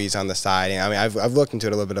hobbies on the side. I mean, I've looked into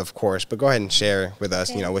it a little bit, of course, but go ahead and share with us,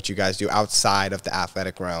 what you guys do outside of the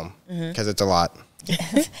athletic realm, because it's a lot.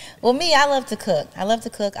 Well, me, I love to cook. I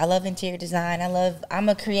love interior design. I'm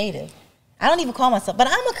a creative. I don't even call myself, but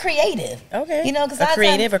I'm a creative. Okay. Because a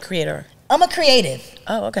creative or creator? I'm a creative.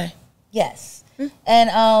 Oh, okay. Yes. And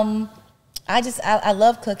I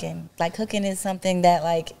love cooking. Like, cooking is something that,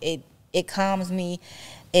 like, it calms me.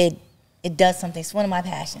 It does something. It's one of my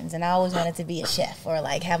passions, and I always wanted to be a chef or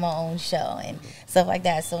like have my own show and stuff like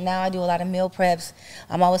that. So now I do a lot of meal preps.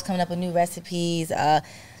 I'm always coming up with new recipes. I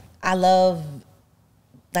love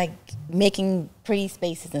like making pretty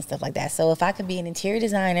spaces and stuff like that. So if I could be an interior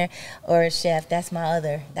designer or a chef, that's my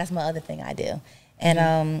other thing I do.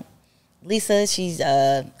 And Lisa, she's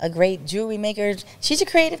a great jewelry maker. She's a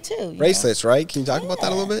creative too. Bracelets, right? Can you talk about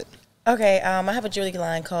that a little bit? Okay, I have a jewelry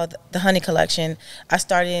line called the Honey Collection. I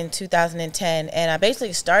started in 2010, and I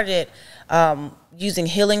basically started using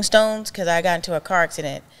healing stones because I got into a car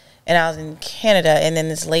accident, and I was in Canada, and then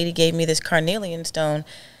this lady gave me this carnelian stone,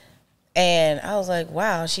 and I was like,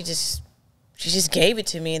 wow, she just gave it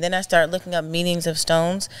to me. And then I started looking up meanings of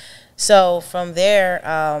stones. So from there,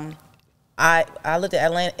 I lived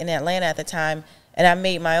in Atlanta at the time, and I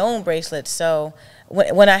made my own bracelets. So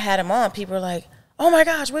when I had them on, people were like, oh my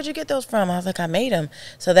gosh, where'd you get those from? I was like, I made them.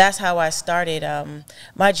 So that's how I started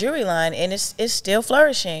my jewelry line, and it's still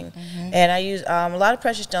flourishing. And I use a lot of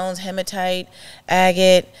precious stones, hematite,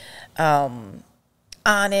 agate,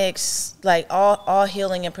 onyx, like all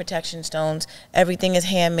healing and protection stones. Everything is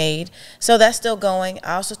handmade. So that's still going.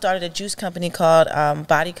 I also started a juice company called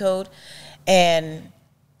Body Code, and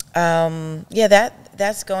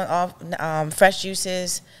that's going off. Fresh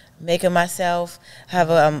juices, make them myself. Have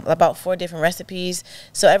about 4 different recipes.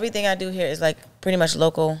 So everything I do here is like pretty much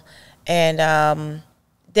local. And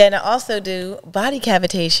then I also do body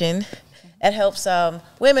cavitation. It helps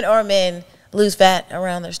women or men lose fat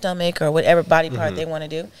around their stomach or whatever body part they want to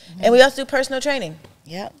do. And we also do personal training.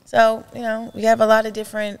 Yep. So, we have a lot of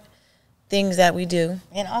different things that we do.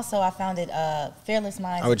 And also I founded Fearless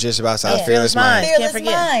Minds. I was just about to say Fearless Minds. Fearless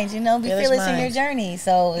Minds, be fearless in your Minds. journey.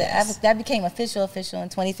 So that became official in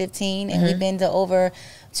 2015, and we've been to over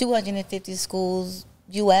 250 schools,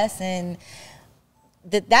 U.S., and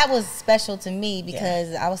that was special to me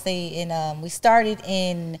because I would say we started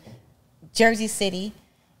in Jersey City,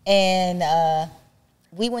 and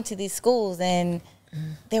we went to these schools, and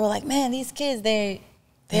they were like, man, these kids, they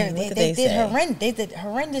did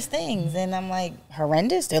horrendous things. And I'm like,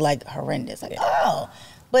 horrendous? They're like, horrendous. Like, oh.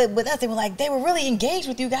 But with us, they were really engaged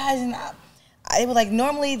with you guys. And they were like,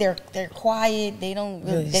 normally they're quiet. They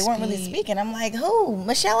weren't really speaking. I'm like, who?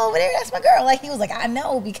 Michelle over there? That's my girl. Like, he was like, I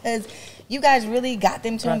know, because you guys really got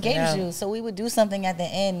them to engage with you. So we would do something at the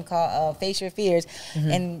end called Face Your Fears,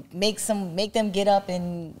 and make them get up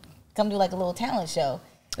and come do like a little talent show.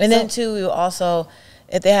 And then too, we will also,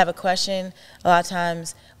 if they have a question, a lot of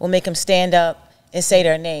times we'll make them stand up and say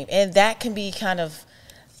their name. And that can be kind of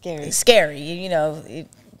scary.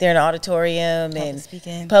 They're in an auditorium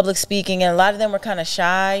and public speaking. And a lot of them were kind of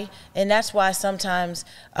shy. And that's why sometimes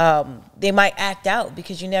they might act out,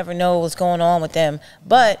 because you never know what's going on with them.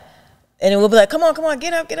 And we'll be like, come on,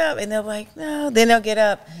 get up. And they'll be like, no. Then they'll get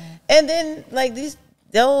up. And then like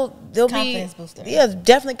they'll confidence be booster. Yeah,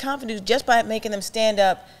 definitely confidence, just by making them stand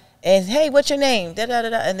up and, hey, what's your name?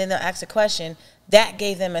 And then they'll ask a question. That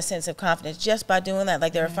gave them a sense of confidence just by doing that.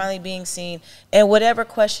 Like, they were finally being seen, and whatever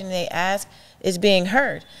question they ask is being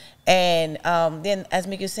heard. And then, as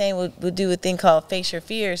Miki was saying, we'll do a thing called Face Your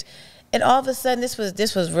Fears. And all of a sudden, this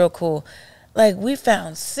was real cool. Like, we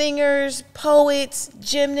found singers, poets,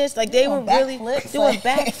 gymnasts. Like, they were really doing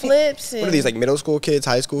backflips. What are these, like middle school kids,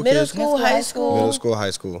 high school kids? Middle school, high school. Middle school,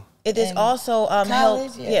 high school. It is also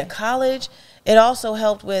college, helped, college. It also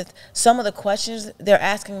helped with some of the questions they're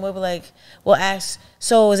asking. We'll ask,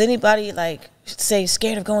 so is anybody, like, say,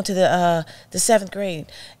 scared of going to the 7th grade?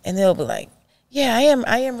 And they'll be like, yeah,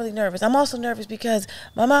 I am really nervous. I'm also nervous because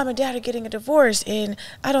my mom and dad are getting a divorce, and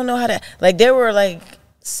I don't know how to, like, they were, like,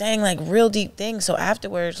 saying, like, real deep things. So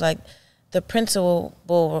afterwards, like, the principal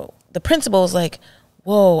was like,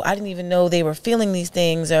 whoa, I didn't even know they were feeling these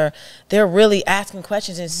things, or they're really asking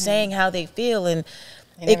questions and saying how they feel. And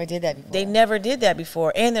they never did that before. They never did that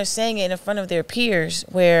before. And they're saying it in front of their peers,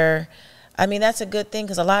 where, I mean, that's a good thing,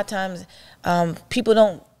 because a lot of times people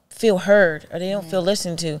don't feel heard, or they don't feel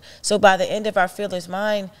listened to. So by the end of our Fearless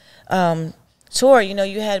Mind tour,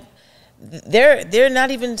 you had they're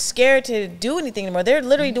not even scared to do anything anymore. They're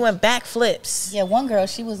literally doing backflips. Yeah, one girl,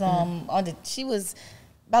 she was she was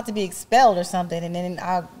about to be expelled or something, and then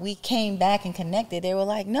we came back and connected. They were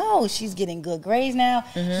like, no, she's getting good grades now.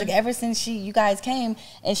 She's like, ever since you guys came,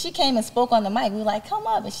 and she came and spoke on the mic. We were like, come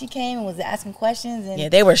up, and she came and was asking questions, and yeah,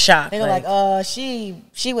 they were shocked. they were like,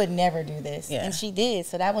 she would never do this, Yeah. and she did.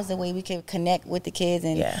 So that was the way we could connect with the kids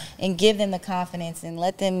and Yeah. and give them the confidence and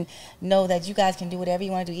let them know that you guys can do whatever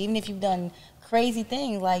you want to do, even if you've done crazy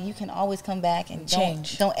things. Like, you can always come back and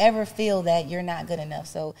change. Don't ever feel that you're not good enough.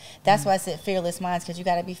 So that's why I said fearless minds, because you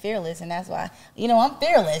got to be fearless, and that's why I'm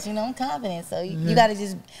fearless. I'm confident. So you got to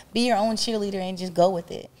just be your own cheerleader and just go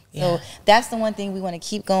with it. Yeah. So that's the one thing we want to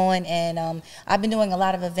keep going. And I've been doing a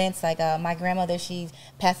lot of events. Like my grandmother, she's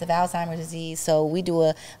passive Alzheimer's disease, so we do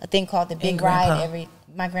a thing called the Big Ride.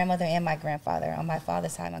 My grandmother and my grandfather on my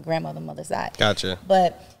father's side, my mother's side. Gotcha.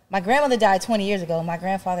 But my grandmother died 20 years ago. My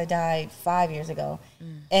grandfather died 5 years ago.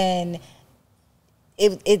 And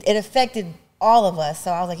it affected all of us.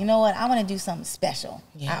 So I was like, you know what? I want to do something special.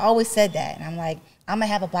 Yeah. I always said that. And I'm like, I'm going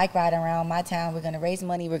to have a bike ride around my town. We're going to raise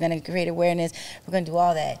money. We're going to create awareness. We're going to do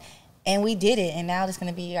all that. And we did it. And now it's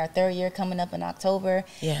going to be our 3rd year coming up in October.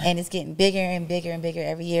 Yeah. And it's getting bigger and bigger and bigger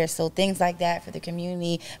every year. So things like that for the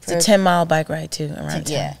community. It's a 10-mile bike ride, too, around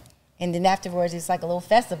town. Yeah. And then afterwards, it's like a little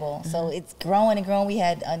festival. So it's growing and growing. We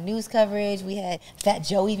had news coverage. We had Fat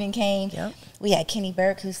Joe even came. Yep. We had Kenny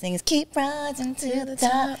Burke, who sings "Keep Rising to the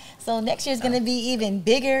Top." So next year's going to be even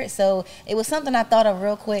bigger. So it was something I thought of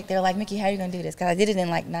real quick. They were like, "Miki, how are you going to do this?" Because I did it in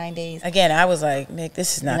like 9 days. Again, I was like, Mick,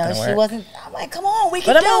 this is not going to work. She wasn't. I'm like, "Come on, we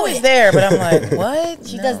can But do it." I'm always there. But I'm like, what?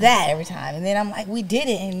 She does that every time. And then I'm like, we did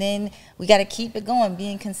it. And then we got to keep it going,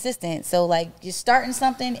 being consistent. So like, just starting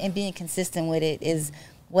something and being consistent with it is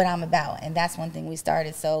what I'm about. And that's one thing we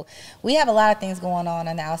started. So we have a lot of things going on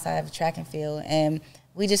the outside of track and field. And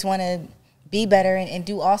we just want to be better and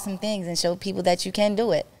do awesome things and show people that you can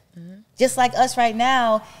do it. Just like us right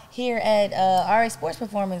now here at RA Sports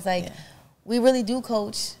Performance. Like, we really do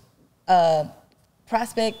coach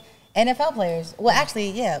prospect NFL players. Well,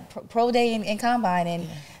 actually, pro day and combine. And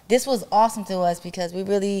this was awesome to us because we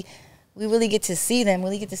really get to see them,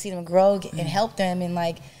 grow and help them. And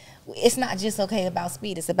like, it's not just about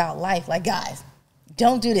speed, it's about life. Like, guys,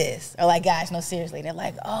 don't do this. Or like, guys, no, seriously. And they're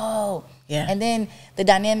like, oh. Yeah. And then the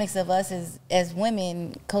dynamics of us as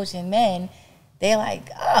women coaching men, they're like,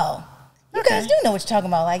 oh, you guys do know what you're talking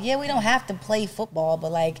about. Like, yeah, we don't have to play football,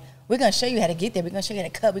 but like, we're going to show you how to get there. We're going to show you how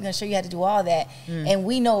to cut. We're going to show you how to do all that. And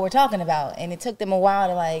we know what we're talking about. And it took them a while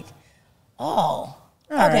to like, oh,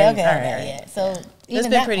 okay. Yeah. So It's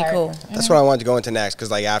been pretty cool. That's what I wanted to go into next,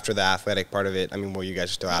 because like after the athletic part of it, I mean, well, you guys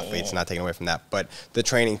are still athletes, not taking away from that, but the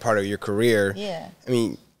training part of your career, I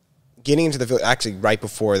mean, getting into the field, actually right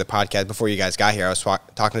before the podcast, before you guys got here, I was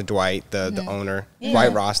talking to Dwight, the owner,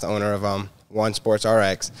 Dwight Ross, the owner of One Sports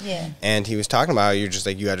RX, and he was talking about, you're just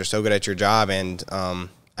like, you guys are so good at your job, and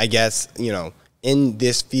I guess, in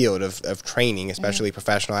this field of training, especially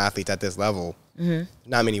professional athletes at this level,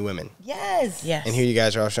 not many women. Yes. And here you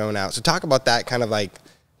guys are all showing out. So talk about that kind of like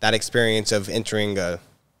that experience of entering a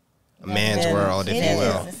man's world, if you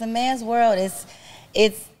will. It's a man's world.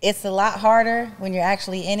 It's a lot harder when you're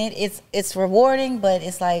actually in it. It's rewarding, but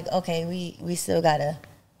it's like, okay, we still got a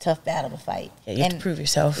tough battle to fight. Yeah, you have to prove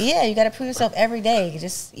yourself. Yeah, you got to prove yourself every day.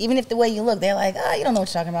 Just even if the way you look, they're like, oh, you don't know what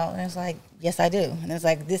you're talking about. And it's like, yes, I do. And it's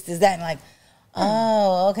like, this is that. And like,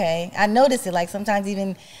 oh, okay. I noticed it. Like sometimes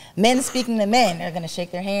even men speaking to men, they're going to shake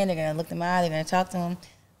their hand. They're going to look them in the eye. They're going to talk to them.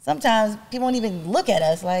 Sometimes people won't even look at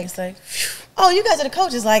us. Like, it's like, oh, you guys are the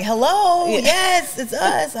coaches. Like, hello, yes, it's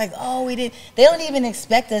us. Like, oh, we did. They don't even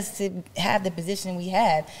expect us to have the position we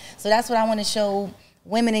have. So that's what I want to show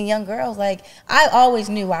women and young girls. Like, I always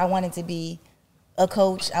knew I wanted to be a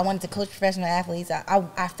coach. I wanted to coach professional athletes.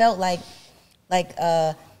 I felt like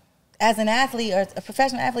as an athlete or a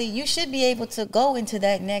professional athlete, you should be able to go into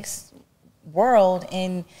that next world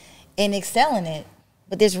and excel in it.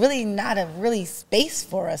 But there's really not a really space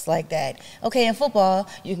for us like that. Okay, in football,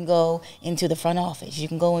 you can go into the front office. You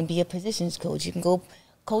can go and be a positions coach. You can go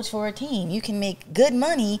coach for a team. You can make good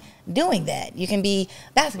money doing that. You can be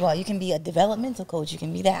basketball. You can be a developmental coach. You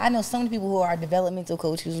can be that. I know so many people who are developmental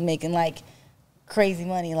coach who's making like crazy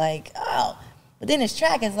money. Like, oh, but then this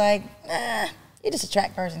track is like, you're just a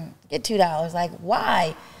track person. Get $2. Like,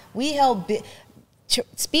 why? We help.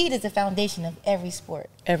 Speed is the foundation of every sport.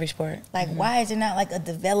 Every sport. Like, why is there not like a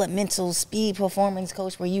developmental speed performance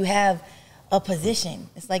coach where you have a position?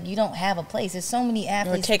 It's like you don't have a place. There's so many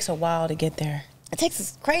athletes. It takes a while to get there. It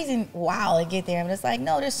takes a crazy while to get there. But it's like,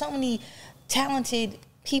 no, there's so many talented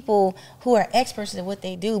people who are experts at what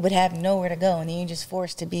they do but have nowhere to go, and then you're just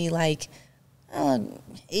forced to be like, oh,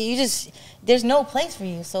 there's no place for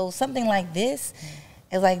you. So something like this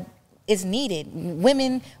is like, it's needed.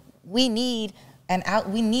 Women, we need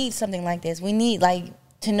something like this. We need like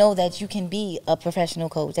to know that you can be a professional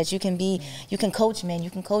coach, that you can coach men,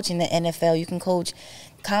 you can coach in the NFL, you can coach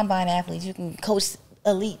combine athletes, you can coach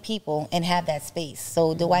elite people and have that space.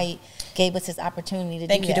 So Dwight gave us this opportunity to do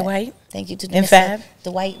that. Thank you, Dwight. Thank you to and Fab.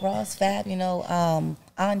 Dwight Ross, Fab,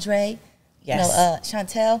 Andre, yes.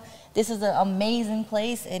 Chantel. This is an amazing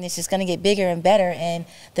place, and it's just going to get bigger and better. And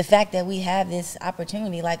the fact that we have this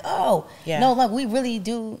opportunity, like, look, we really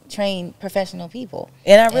do train professional people.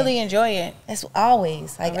 And I really enjoy it. That's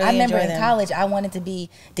always. Like, I remember in college, I wanted to be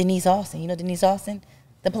Denise Austin. You know Denise Austin?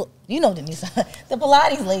 Denise, the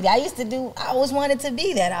Pilates lady. I always wanted to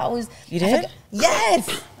be that. You did?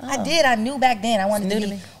 Yes, I did. I knew back then I wanted to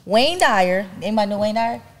be Wayne Dyer. Anybody know Wayne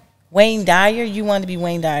Dyer? Wayne Dyer? You wanted to be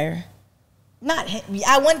Wayne Dyer?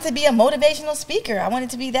 I wanted to be a motivational speaker. I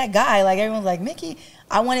wanted to be that guy. Like, everyone's like, Miki,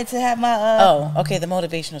 I wanted to have my... okay, the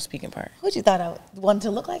motivational speaking part. What you thought I wanted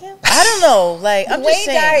to look like him? I don't know. Like, I'm just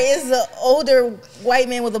saying. Wayne Dyer is an older white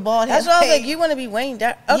man with a bald head. That's why I was like, you want to be Wayne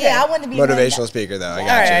Dyer? Okay. Yeah, I want to be motivational speaker, though. I got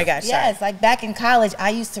you. All right, I got you. Yes, like back in college,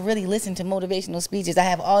 I used to really listen to motivational speeches. I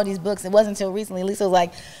have all these books. It wasn't until recently Lisa was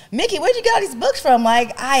like, Miki, where'd you get all these books from?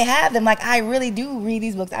 Like, I have them. Like, I really do read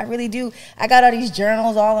these books. I really do. I got all these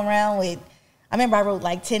journals all around with... I remember I wrote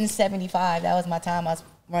like 1075. That was my time. I was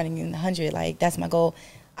running in 100. Like, that's my goal.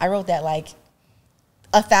 I wrote that like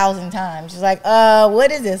 1,000 times. She's like,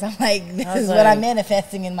 what is this? I'm like, this is what I'm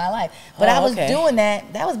manifesting in my life. But I was doing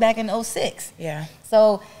that. That was back in 06. Yeah.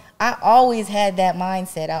 So I always had that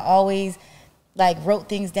mindset. I always like wrote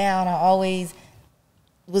things down. I always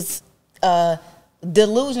was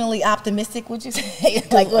delusionally optimistic, would you say?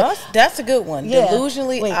 Like, that's a good one. Yeah.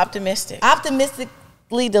 Delusionally optimistic. Optimistically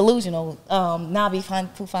delusional. Nabi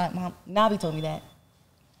told me that.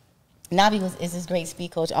 Nabi is this great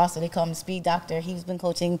speed coach. Also, they call him speed doctor. He's been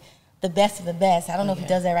coaching the best of the best. I don't know if he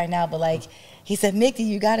does that right now, but like he said, Miki,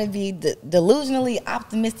 you got to be delusionally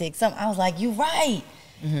optimistic. I was like, you're right.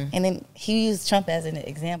 Mm-hmm. And then he used Trump as an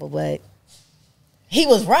example, but he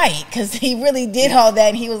was right because he really did all that.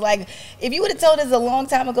 And he was like, if you would have told us a long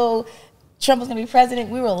time ago Trump was going to be president,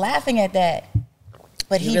 we were laughing at that.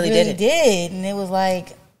 But he really did. And it was like,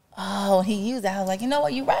 oh, he used that. I was like, you know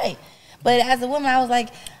what, you're right. But as a woman, I was like,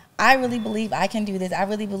 I really believe I can do this. I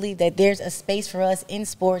really believe that there's a space for us in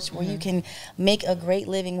sports where you can make a great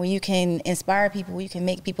living, where you can inspire people, where you can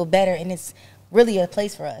make people better, and it's really a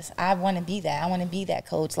place for us. I want to be that. I want to be that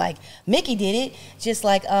coach. Like Miki did it, just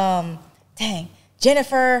like,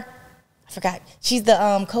 Jennifer, I forgot. She's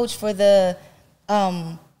the coach for the,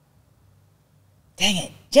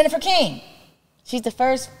 Jennifer King. She's the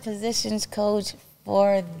first positions coach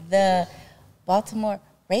for the Baltimore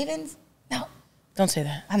Ravens. No. Don't say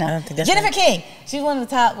that. I know. I don't think that's Jennifer right. King. She's one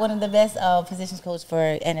of the best positions coach for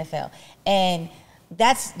NFL. And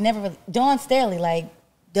that's never really, Dawn Staley, like,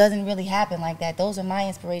 doesn't really happen like that. Those are my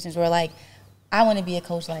inspirations where, like, I want to be a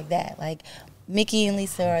coach like that. Like, Miki and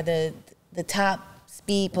Lisa are the top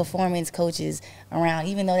speed performance coaches around,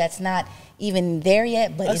 even though that's not even there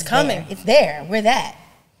yet, but it's coming. There. It's there. We're that.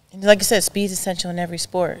 And like I said, speed is essential in every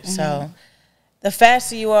sport. Mm-hmm. So the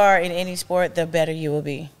faster you are in any sport, the better you will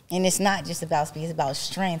be. And it's not just about speed. It's about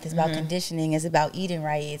strength. It's about conditioning. It's about eating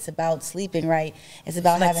right. It's about sleeping right. It's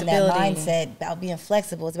about having that mindset, about being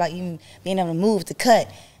flexible. It's about you being able to move, to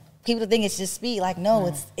cut. People think it's just speed. Like,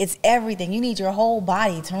 no, it's everything. You need your whole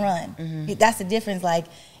body to run. Mm-hmm. That's the difference. Like,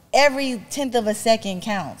 every 10th of a second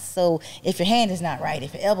counts. So if your hand is not right,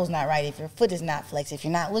 if your elbow's not right, if your foot is not flexed, if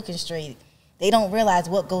you're not looking straight, they don't realize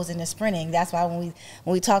what goes into sprinting. That's why when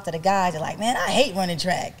we talk to the guys, they're like, man, I hate running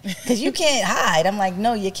track because you can't hide. I'm like,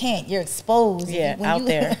 no, you can't. You're exposed. Yeah, out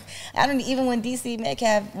there. Even when DC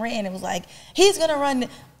Metcalf ran, it was like, he's going to run,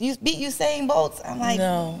 beat Usain Bolt. I'm like,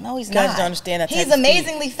 no, he's not. Guys don't understand that. He's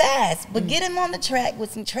amazingly fast, but get him on the track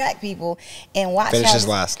with some track people and watch Finishes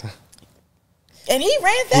last. And he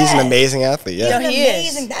ran fast. He's an amazing athlete, yeah. He's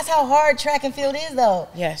amazing. That's how hard track and field is, though.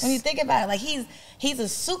 Yes. When you think about it, like he's a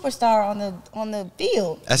superstar on the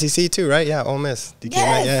field. SEC too, right? Yeah, Ole Miss. DK,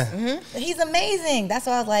 yes. Yeah. Mm-hmm. He's amazing. That's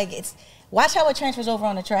why I was like, watch how it transfers over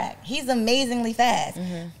on the track. He's amazingly fast.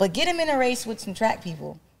 Mm-hmm. But get him in a race with some track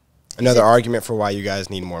people. Another argument for why you guys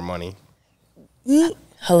need more money.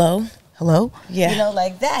 Hello? Yeah. You know,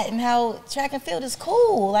 like that, and how track and field is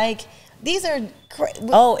cool. Like, these are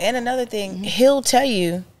and another thing, he'll tell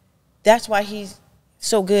you that's why he's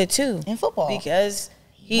so good too in football, because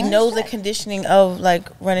he knows the conditioning of like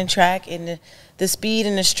running track and the speed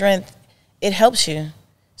and the strength. It helps you.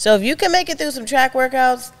 So if you can make it through some track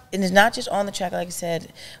workouts, and it's not just on the track, like I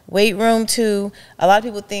said, weight room too. A lot of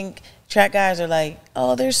people think track guys are like,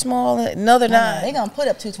 oh, they're small. No, they're not. They're going to put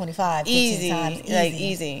up 225 easy, times. Easy. Like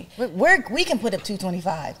easy. We can put up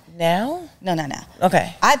 225. Now? No.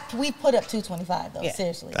 Okay. We put up 225 though,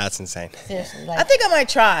 seriously. That's insane. Seriously. I think I might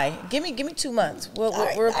try. Give me 2 months. We'll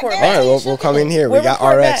report back. All right, we'll come in here. We got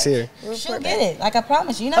RX here. She'll get it. Like, I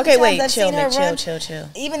promise you. You know okay, the times wait, I've seen her run? chill.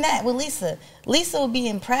 Even that with Lisa. Lisa will be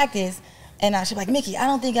in practice, and she'll be like, Mickey, I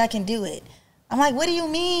don't think I can do it. I'm like, what do you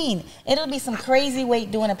mean? It'll be some crazy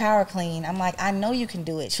weight doing a power clean. I'm like, I know you can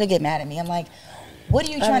do it. She'll get mad at me. I'm like, what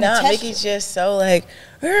are you trying to test? Mickey's just so like,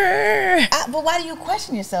 but why do you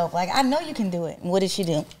question yourself? Like, I know you can do it. And what did she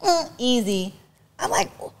do? Easy. I'm like,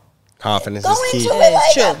 confidence go is key. into it.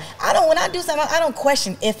 Like, I don't. When I do something, I don't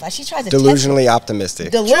question if she tries to delusionally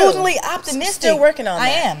optimistic. Delusionally optimistic. Still working on that.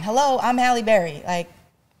 I am. Hello, I'm Halle Berry. Like,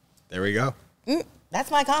 there we go. That's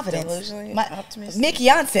my confidence. Delusionally optimistic. Mickey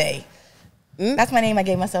Beyonce. That's my name I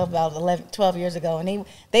gave myself about 12 years ago. And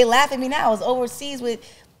they laugh at me now. I was overseas with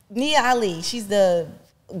Nia Ali. She's the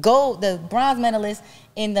bronze medalist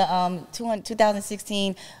in the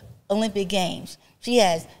 2016 Olympic Games. She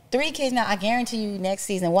has 3 kids now. I guarantee you next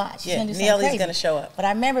season, watch. She's gonna do Nia Ali's crazy. going to show up. But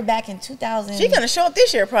I remember back in 2000. She's going to show up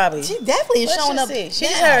this year probably. She definitely is showing up. She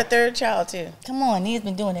just now. had her 3rd child too. Come on, Nia's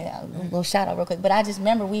been doing it. We'll shout out real quick. But I just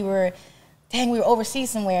remember we were overseas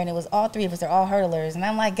somewhere, and it was all 3 of us. They're all hurdlers. And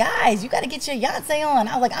I'm like, guys, you got to get your Beyonce on.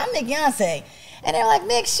 I was like, I'm Mick Beyonce. And they're like,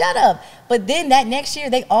 Mick, shut up. But then that next year,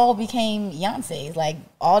 they all became Beyonces. Like,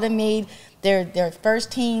 all of them made their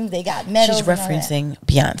first teams. They got medals. She's referencing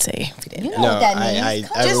Beyonce. You know what that means.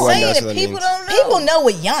 Just saying it. People don't know. People know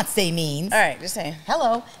what Beyonce means. All right, just saying.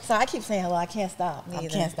 Hello. So I keep saying hello. I can't stop. I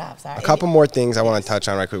can't stop. Sorry. A couple more things I want to touch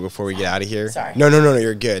on right quick before we get out of here. Sorry. No,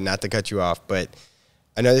 you're good. Not to cut you off, but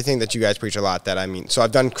another thing that you guys preach a lot that so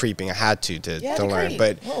I've done creeping. I had to learn,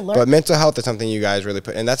 but mental health is something you guys really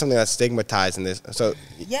put, and that's something that's stigmatized in this. So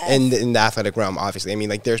in the athletic realm, obviously, I mean,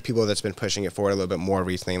 like there's people that's been pushing it forward a little bit more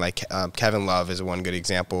recently. Like Kevin Love is one good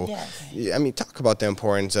example. Yes. I mean, talk about the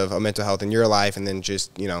importance of mental health in your life, and then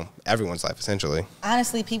just everyone's life essentially.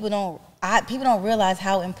 Honestly, people don't realize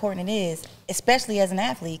how important it is, especially as an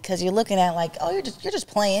athlete, because you're looking at like, oh, you're just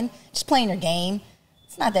playing your game.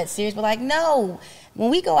 It's not that serious, but like, no. When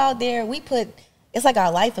we go out there, it's like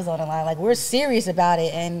our life is on the line. Like, we're serious about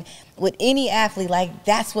it. And with any athlete, like,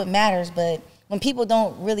 that's what matters. But when people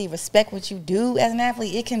don't really respect what you do as an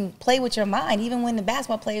athlete, it can play with your mind. Even when the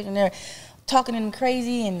basketball players, when they're talking to them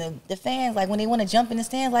crazy, and the fans, like, when they want to jump in the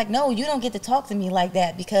stands, like, no, you don't get to talk to me like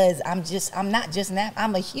that, because I'm not just an athlete.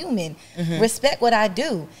 I'm a human. Respect what I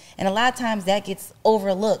do. And a lot of times that gets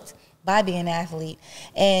overlooked by being an athlete.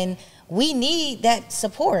 And we need that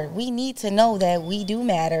support. We need to know that we do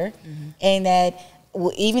matter, and that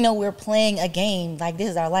even though we're playing a game, like, this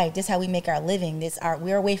is our life. This is how we make our living.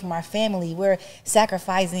 We're away from our family. We're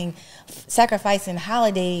sacrificing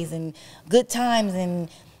holidays and good times and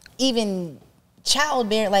even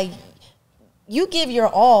childbearing. Like, you give your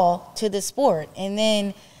all to the sport, and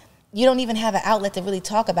then you don't even have an outlet to really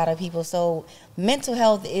talk about it, people. So mental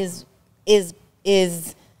health is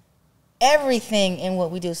everything in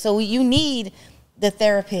what we do. So you need the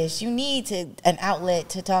therapist. You need an outlet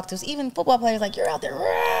to talk to. Even football players, like, you're out there,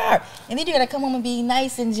 rawr, and then you got to come home and be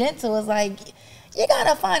nice and gentle. It's like, you got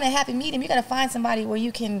to find a happy medium. You got to find somebody where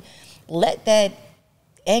you can let that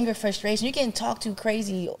anger, frustration, you can talk to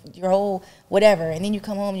crazy, your whole whatever, and then you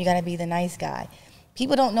come home and you got to be the nice guy.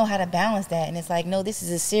 People don't know how to balance that, and it's like, no, this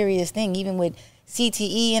is a serious thing. Even with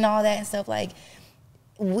CTE and all that and stuff, like,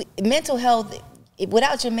 mental health,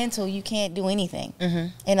 without your mental, you can't do anything.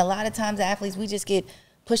 And a lot of times athletes, we just get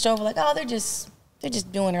pushed over like, oh, they're just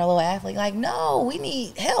doing their little athlete. Like, no, we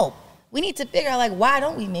need help. We need to figure out, like, why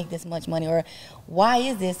don't we make this much money, or why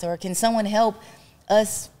is this, or can someone help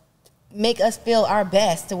us, make us feel our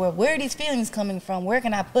best, to where are these feelings coming from? Where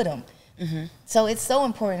can I put them? So it's so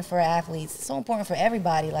important for athletes. It's so important for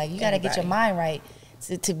everybody. Like, you got to get your mind right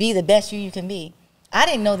to be the best you can be. I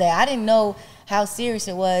didn't know that. I didn't know how serious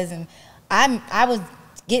it was, and I was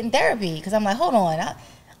getting therapy because I'm like, hold on,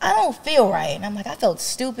 I don't feel right. And I'm like, I felt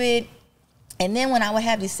stupid. And then when I would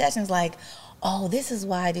have these sessions, like, oh, this is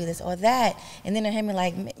why I do this or that. And then they hear me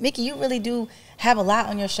like, Mickey, you really do have a lot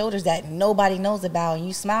on your shoulders that nobody knows about, and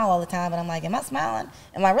you smile all the time. And I'm like, am I smiling?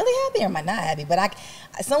 Am I really happy, or am I not happy? But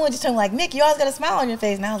someone just told me, like, Mick, you always got a smile on your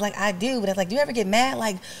face. And I was like, I do. But it's like, do you ever get mad?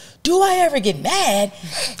 Like, do I ever get mad?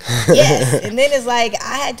 Yes. And then it's like,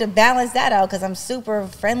 I had to balance that out because I'm super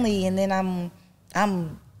friendly, and then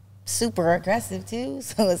I'm super aggressive too.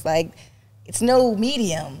 So it's like, it's no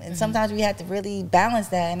medium, and sometimes we have to really balance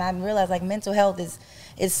that. And I realized like mental health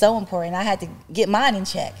is so important. I had to get mine in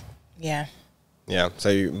check. Yeah. Yeah, so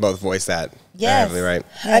you both voiced that. Yes. Heavily, right?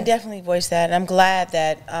 I definitely voiced that, and I'm glad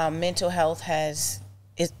that mental health is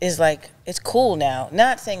like, it's cool now.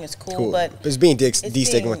 Not saying it's cool, but it's being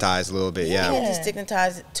destigmatized a little bit. Yeah,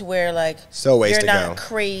 destigmatized to where like still ways you're to not go.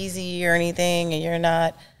 crazy or anything, and you're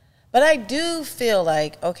not. But I do feel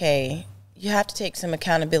like, okay, you have to take some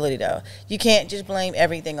accountability though. You can't just blame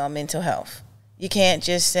everything on mental health. You can't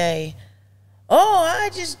just say, "Oh, I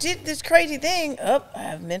just did this crazy thing. Oh, I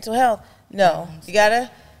have mental health." No, you gotta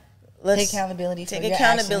take accountability. Take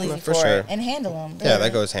accountability for sure. it and handle them. Yeah,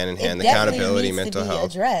 that goes hand in hand. Accountability, mental health.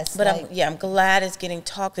 Addressed. But like, I'm glad it's getting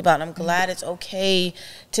talked about. I'm glad it's okay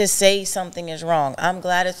to say something is wrong. I'm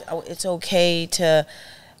glad it's okay to,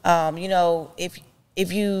 you know, if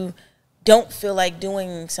you don't feel like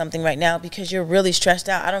doing something right now because you're really stressed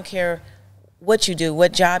out. I don't care what you do,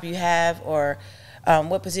 what job you have, or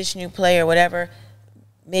what position you play, or whatever.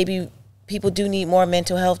 Maybe people do need more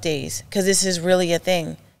mental health days, because this is really a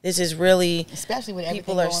thing. This is really, especially with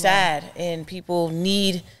people are sad and people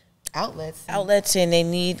need outlets, and they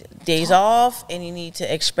need days off, and you need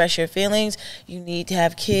to express your feelings. You need to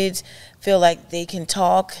have kids feel like they can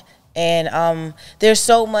talk, and there's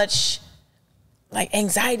so much like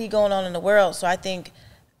anxiety going on in the world. So I think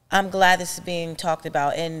I'm glad this is being talked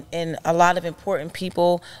about, and a lot of important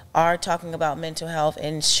people are talking about mental health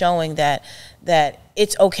and showing that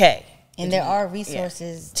it's okay. And there are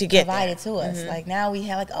resources to get provided to us. Like now we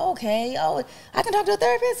have like, I can talk to a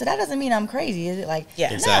therapist, so that doesn't mean I'm crazy. Is it like,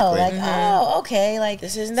 exactly. No, like, okay, like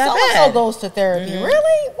this isn't that so-and-so bad. Goes to therapy.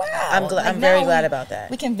 Really? Wow. I'm very glad about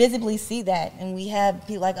that. We can visibly see that, and we have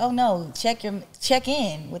people like, oh no, check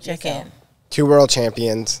in with yourself. 2 world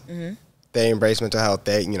champions. They embrace mental health.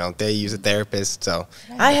 They use a therapist. So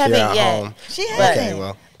I haven't yet. Home, she hasn't. Okay,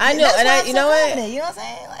 well, I know, and you know what? You know what I'm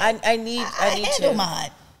saying? Like, I need to.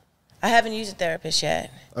 Mine. I haven't used a therapist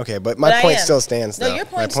yet. Okay, but my point still stands, though. No, your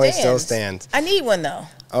point still stands. I need one, though.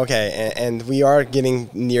 Okay, and we are getting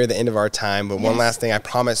near the end of our time, but one last thing I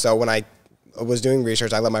promise. So when I was doing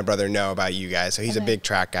research, I let my brother know about you guys. So he's a big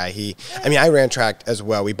track guy. I ran track as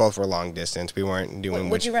well. We both were long distance. We weren't doing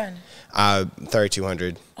What'd you run?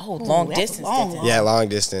 3,200. Oh, long distance. Yeah, long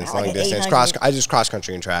distance. Like long an distance. 800. I just cross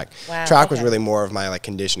country and track. Wow, Track was really more of my like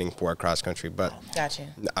conditioning for cross country, but Gotcha.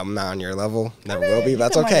 I'm not on your level. Never will be.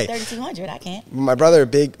 But that's okay. 3,200. I can't. My brother,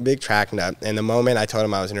 big track nut, and the moment I told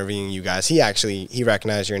him I was interviewing you guys, he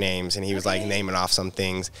recognized your names, and he was like naming off some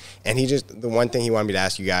things, and the one thing he wanted me to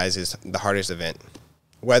ask you guys is the hardest event,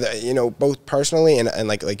 whether both personally and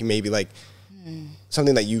like maybe like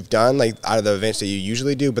something that you've done like out of the events that you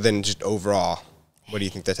usually do, but then just overall, what do you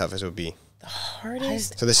think the toughest would be? The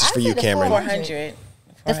hardest. So this is for you, Cameron. 400.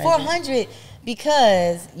 The 400,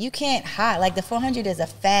 because you can't hide. Like the 400 is a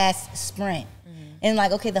fast sprint, and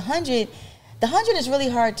like the 100 is really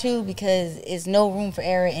hard too, because it's no room for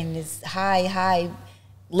error and it's high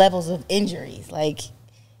levels of injuries. Like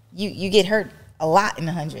you get hurt a lot in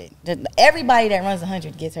the 100. Everybody that runs the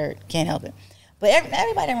 100 gets hurt. Can't help it. But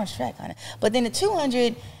everybody that runs track on it. But then the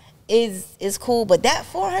 200 is cool. But that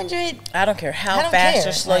 400, I don't care how fast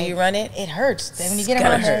or slow you run it. It hurts when you get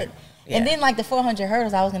around it. Yeah. And then like the 400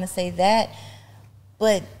 hurdles, I was gonna say that,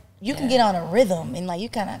 but you can get on a rhythm, and like you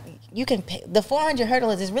can the 400 hurdle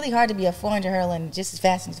is really hard to be a 400 hurdler and just as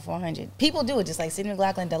fast as the 400. People do it, just like Sydney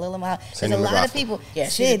McLaughlin, Dalilah Mile. There's a lot of people. Yeah,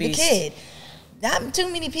 Sid, the kid. Not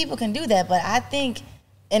too many people can do that, but I think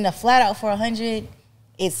in the flat out 400,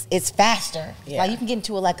 it's faster. Yeah. Like you can get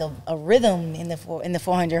into a rhythm in the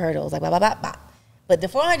 400 hurdles, like blah blah blah blah. But the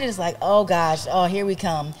 400 is like, oh gosh, oh here we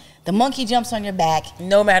come. The monkey jumps on your back.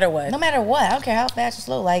 No matter what. No matter what. I don't care how fast or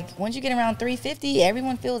slow. Like once you get around 350,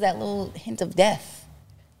 everyone feels that little hint of death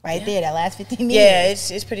right there. That last 15 meters.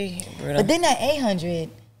 Yeah, it's pretty brutal. But then that 800.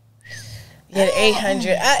 Yeah, the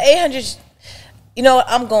 800. 800. You know what?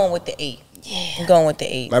 I'm going with the 8. Yeah. I'm going with the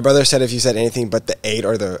 8. My brother said if you said anything but the 8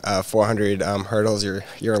 or the 400 hurdles,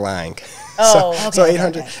 you're lying. Oh, so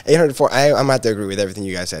 800, 804. I'm gonna have to agree with everything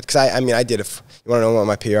you guys said, because I did you want to know what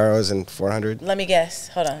my PR was in 400? Let me guess.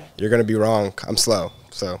 Hold on. You're gonna be wrong. I'm slow.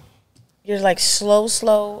 So you're like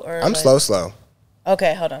slow, or I'm like, slow.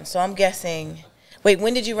 Okay, hold on. So I'm guessing. Wait,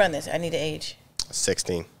 when did you run this? I need the age.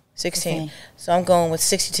 16. 16. So I'm going with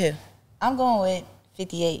 62. I'm going with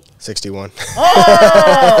 58. 61.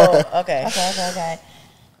 Oh, okay.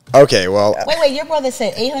 Okay, well. Wait, your brother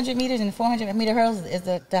said 800 meters and 400 meter hurdles is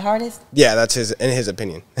the hardest? Yeah, that's in his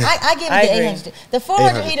opinion. I give it the 800. The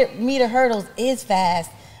 400 meter hurdles is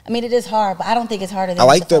fast. I mean, it is hard, but I don't think it's harder than I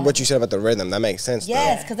like the what you said about the rhythm. That makes sense.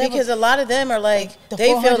 Yes, because a lot of them are like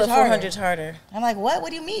they feel the 400s harder. I'm like, what? What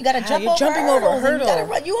do you mean? You got to jump you're over jumping over a hurdle. You,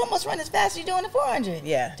 run, you almost run as fast as you're doing the 400.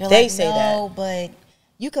 Yeah, They're they like, say no, that. but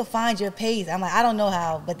you could find your pace. I'm like, I don't know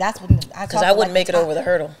how, but that's what I. Because I wouldn't make it over the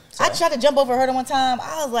hurdle. So. I tried to jump over a hurdle one time.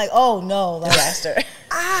 I was like, oh no, like, disaster.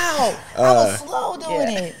 Ow! I was slow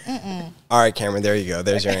doing it. All right, Cameron, there you go.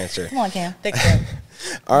 There's your answer. Come on, Cam. Thanks, Cam.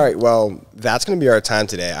 All right, well, that's going to be our time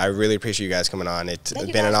today. I really appreciate you guys coming on. It's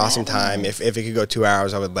been an awesome time. If it could go 2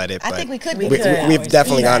 hours, I would let it. I think we could. We've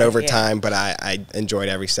definitely gone over time, but I enjoyed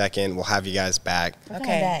every second. We'll have you guys back.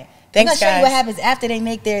 Okay. Thanks, guys. We're going to show you what happens after they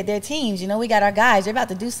make their teams. You know, we got our guys. They're about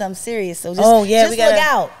to do something serious. So just, just look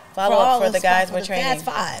out. Follow up for the guys we're training. Fast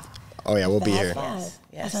Five. Oh, yeah, we'll be here. Yes.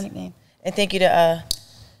 That's our nickname. And thank you to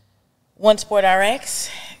One Sport RX.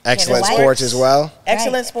 Excellent Sports as well.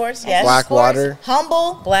 Excellent Sports, yes. Blackwater.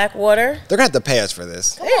 Humble. Blackwater. They're going to have to pay us for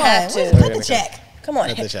this. They have to. Cut the check. Come on.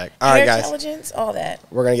 Cut the check. All right, guys. Intelligence, all that.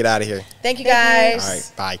 We're going to get out of here. Thank you, guys. All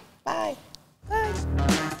right, bye. Bye.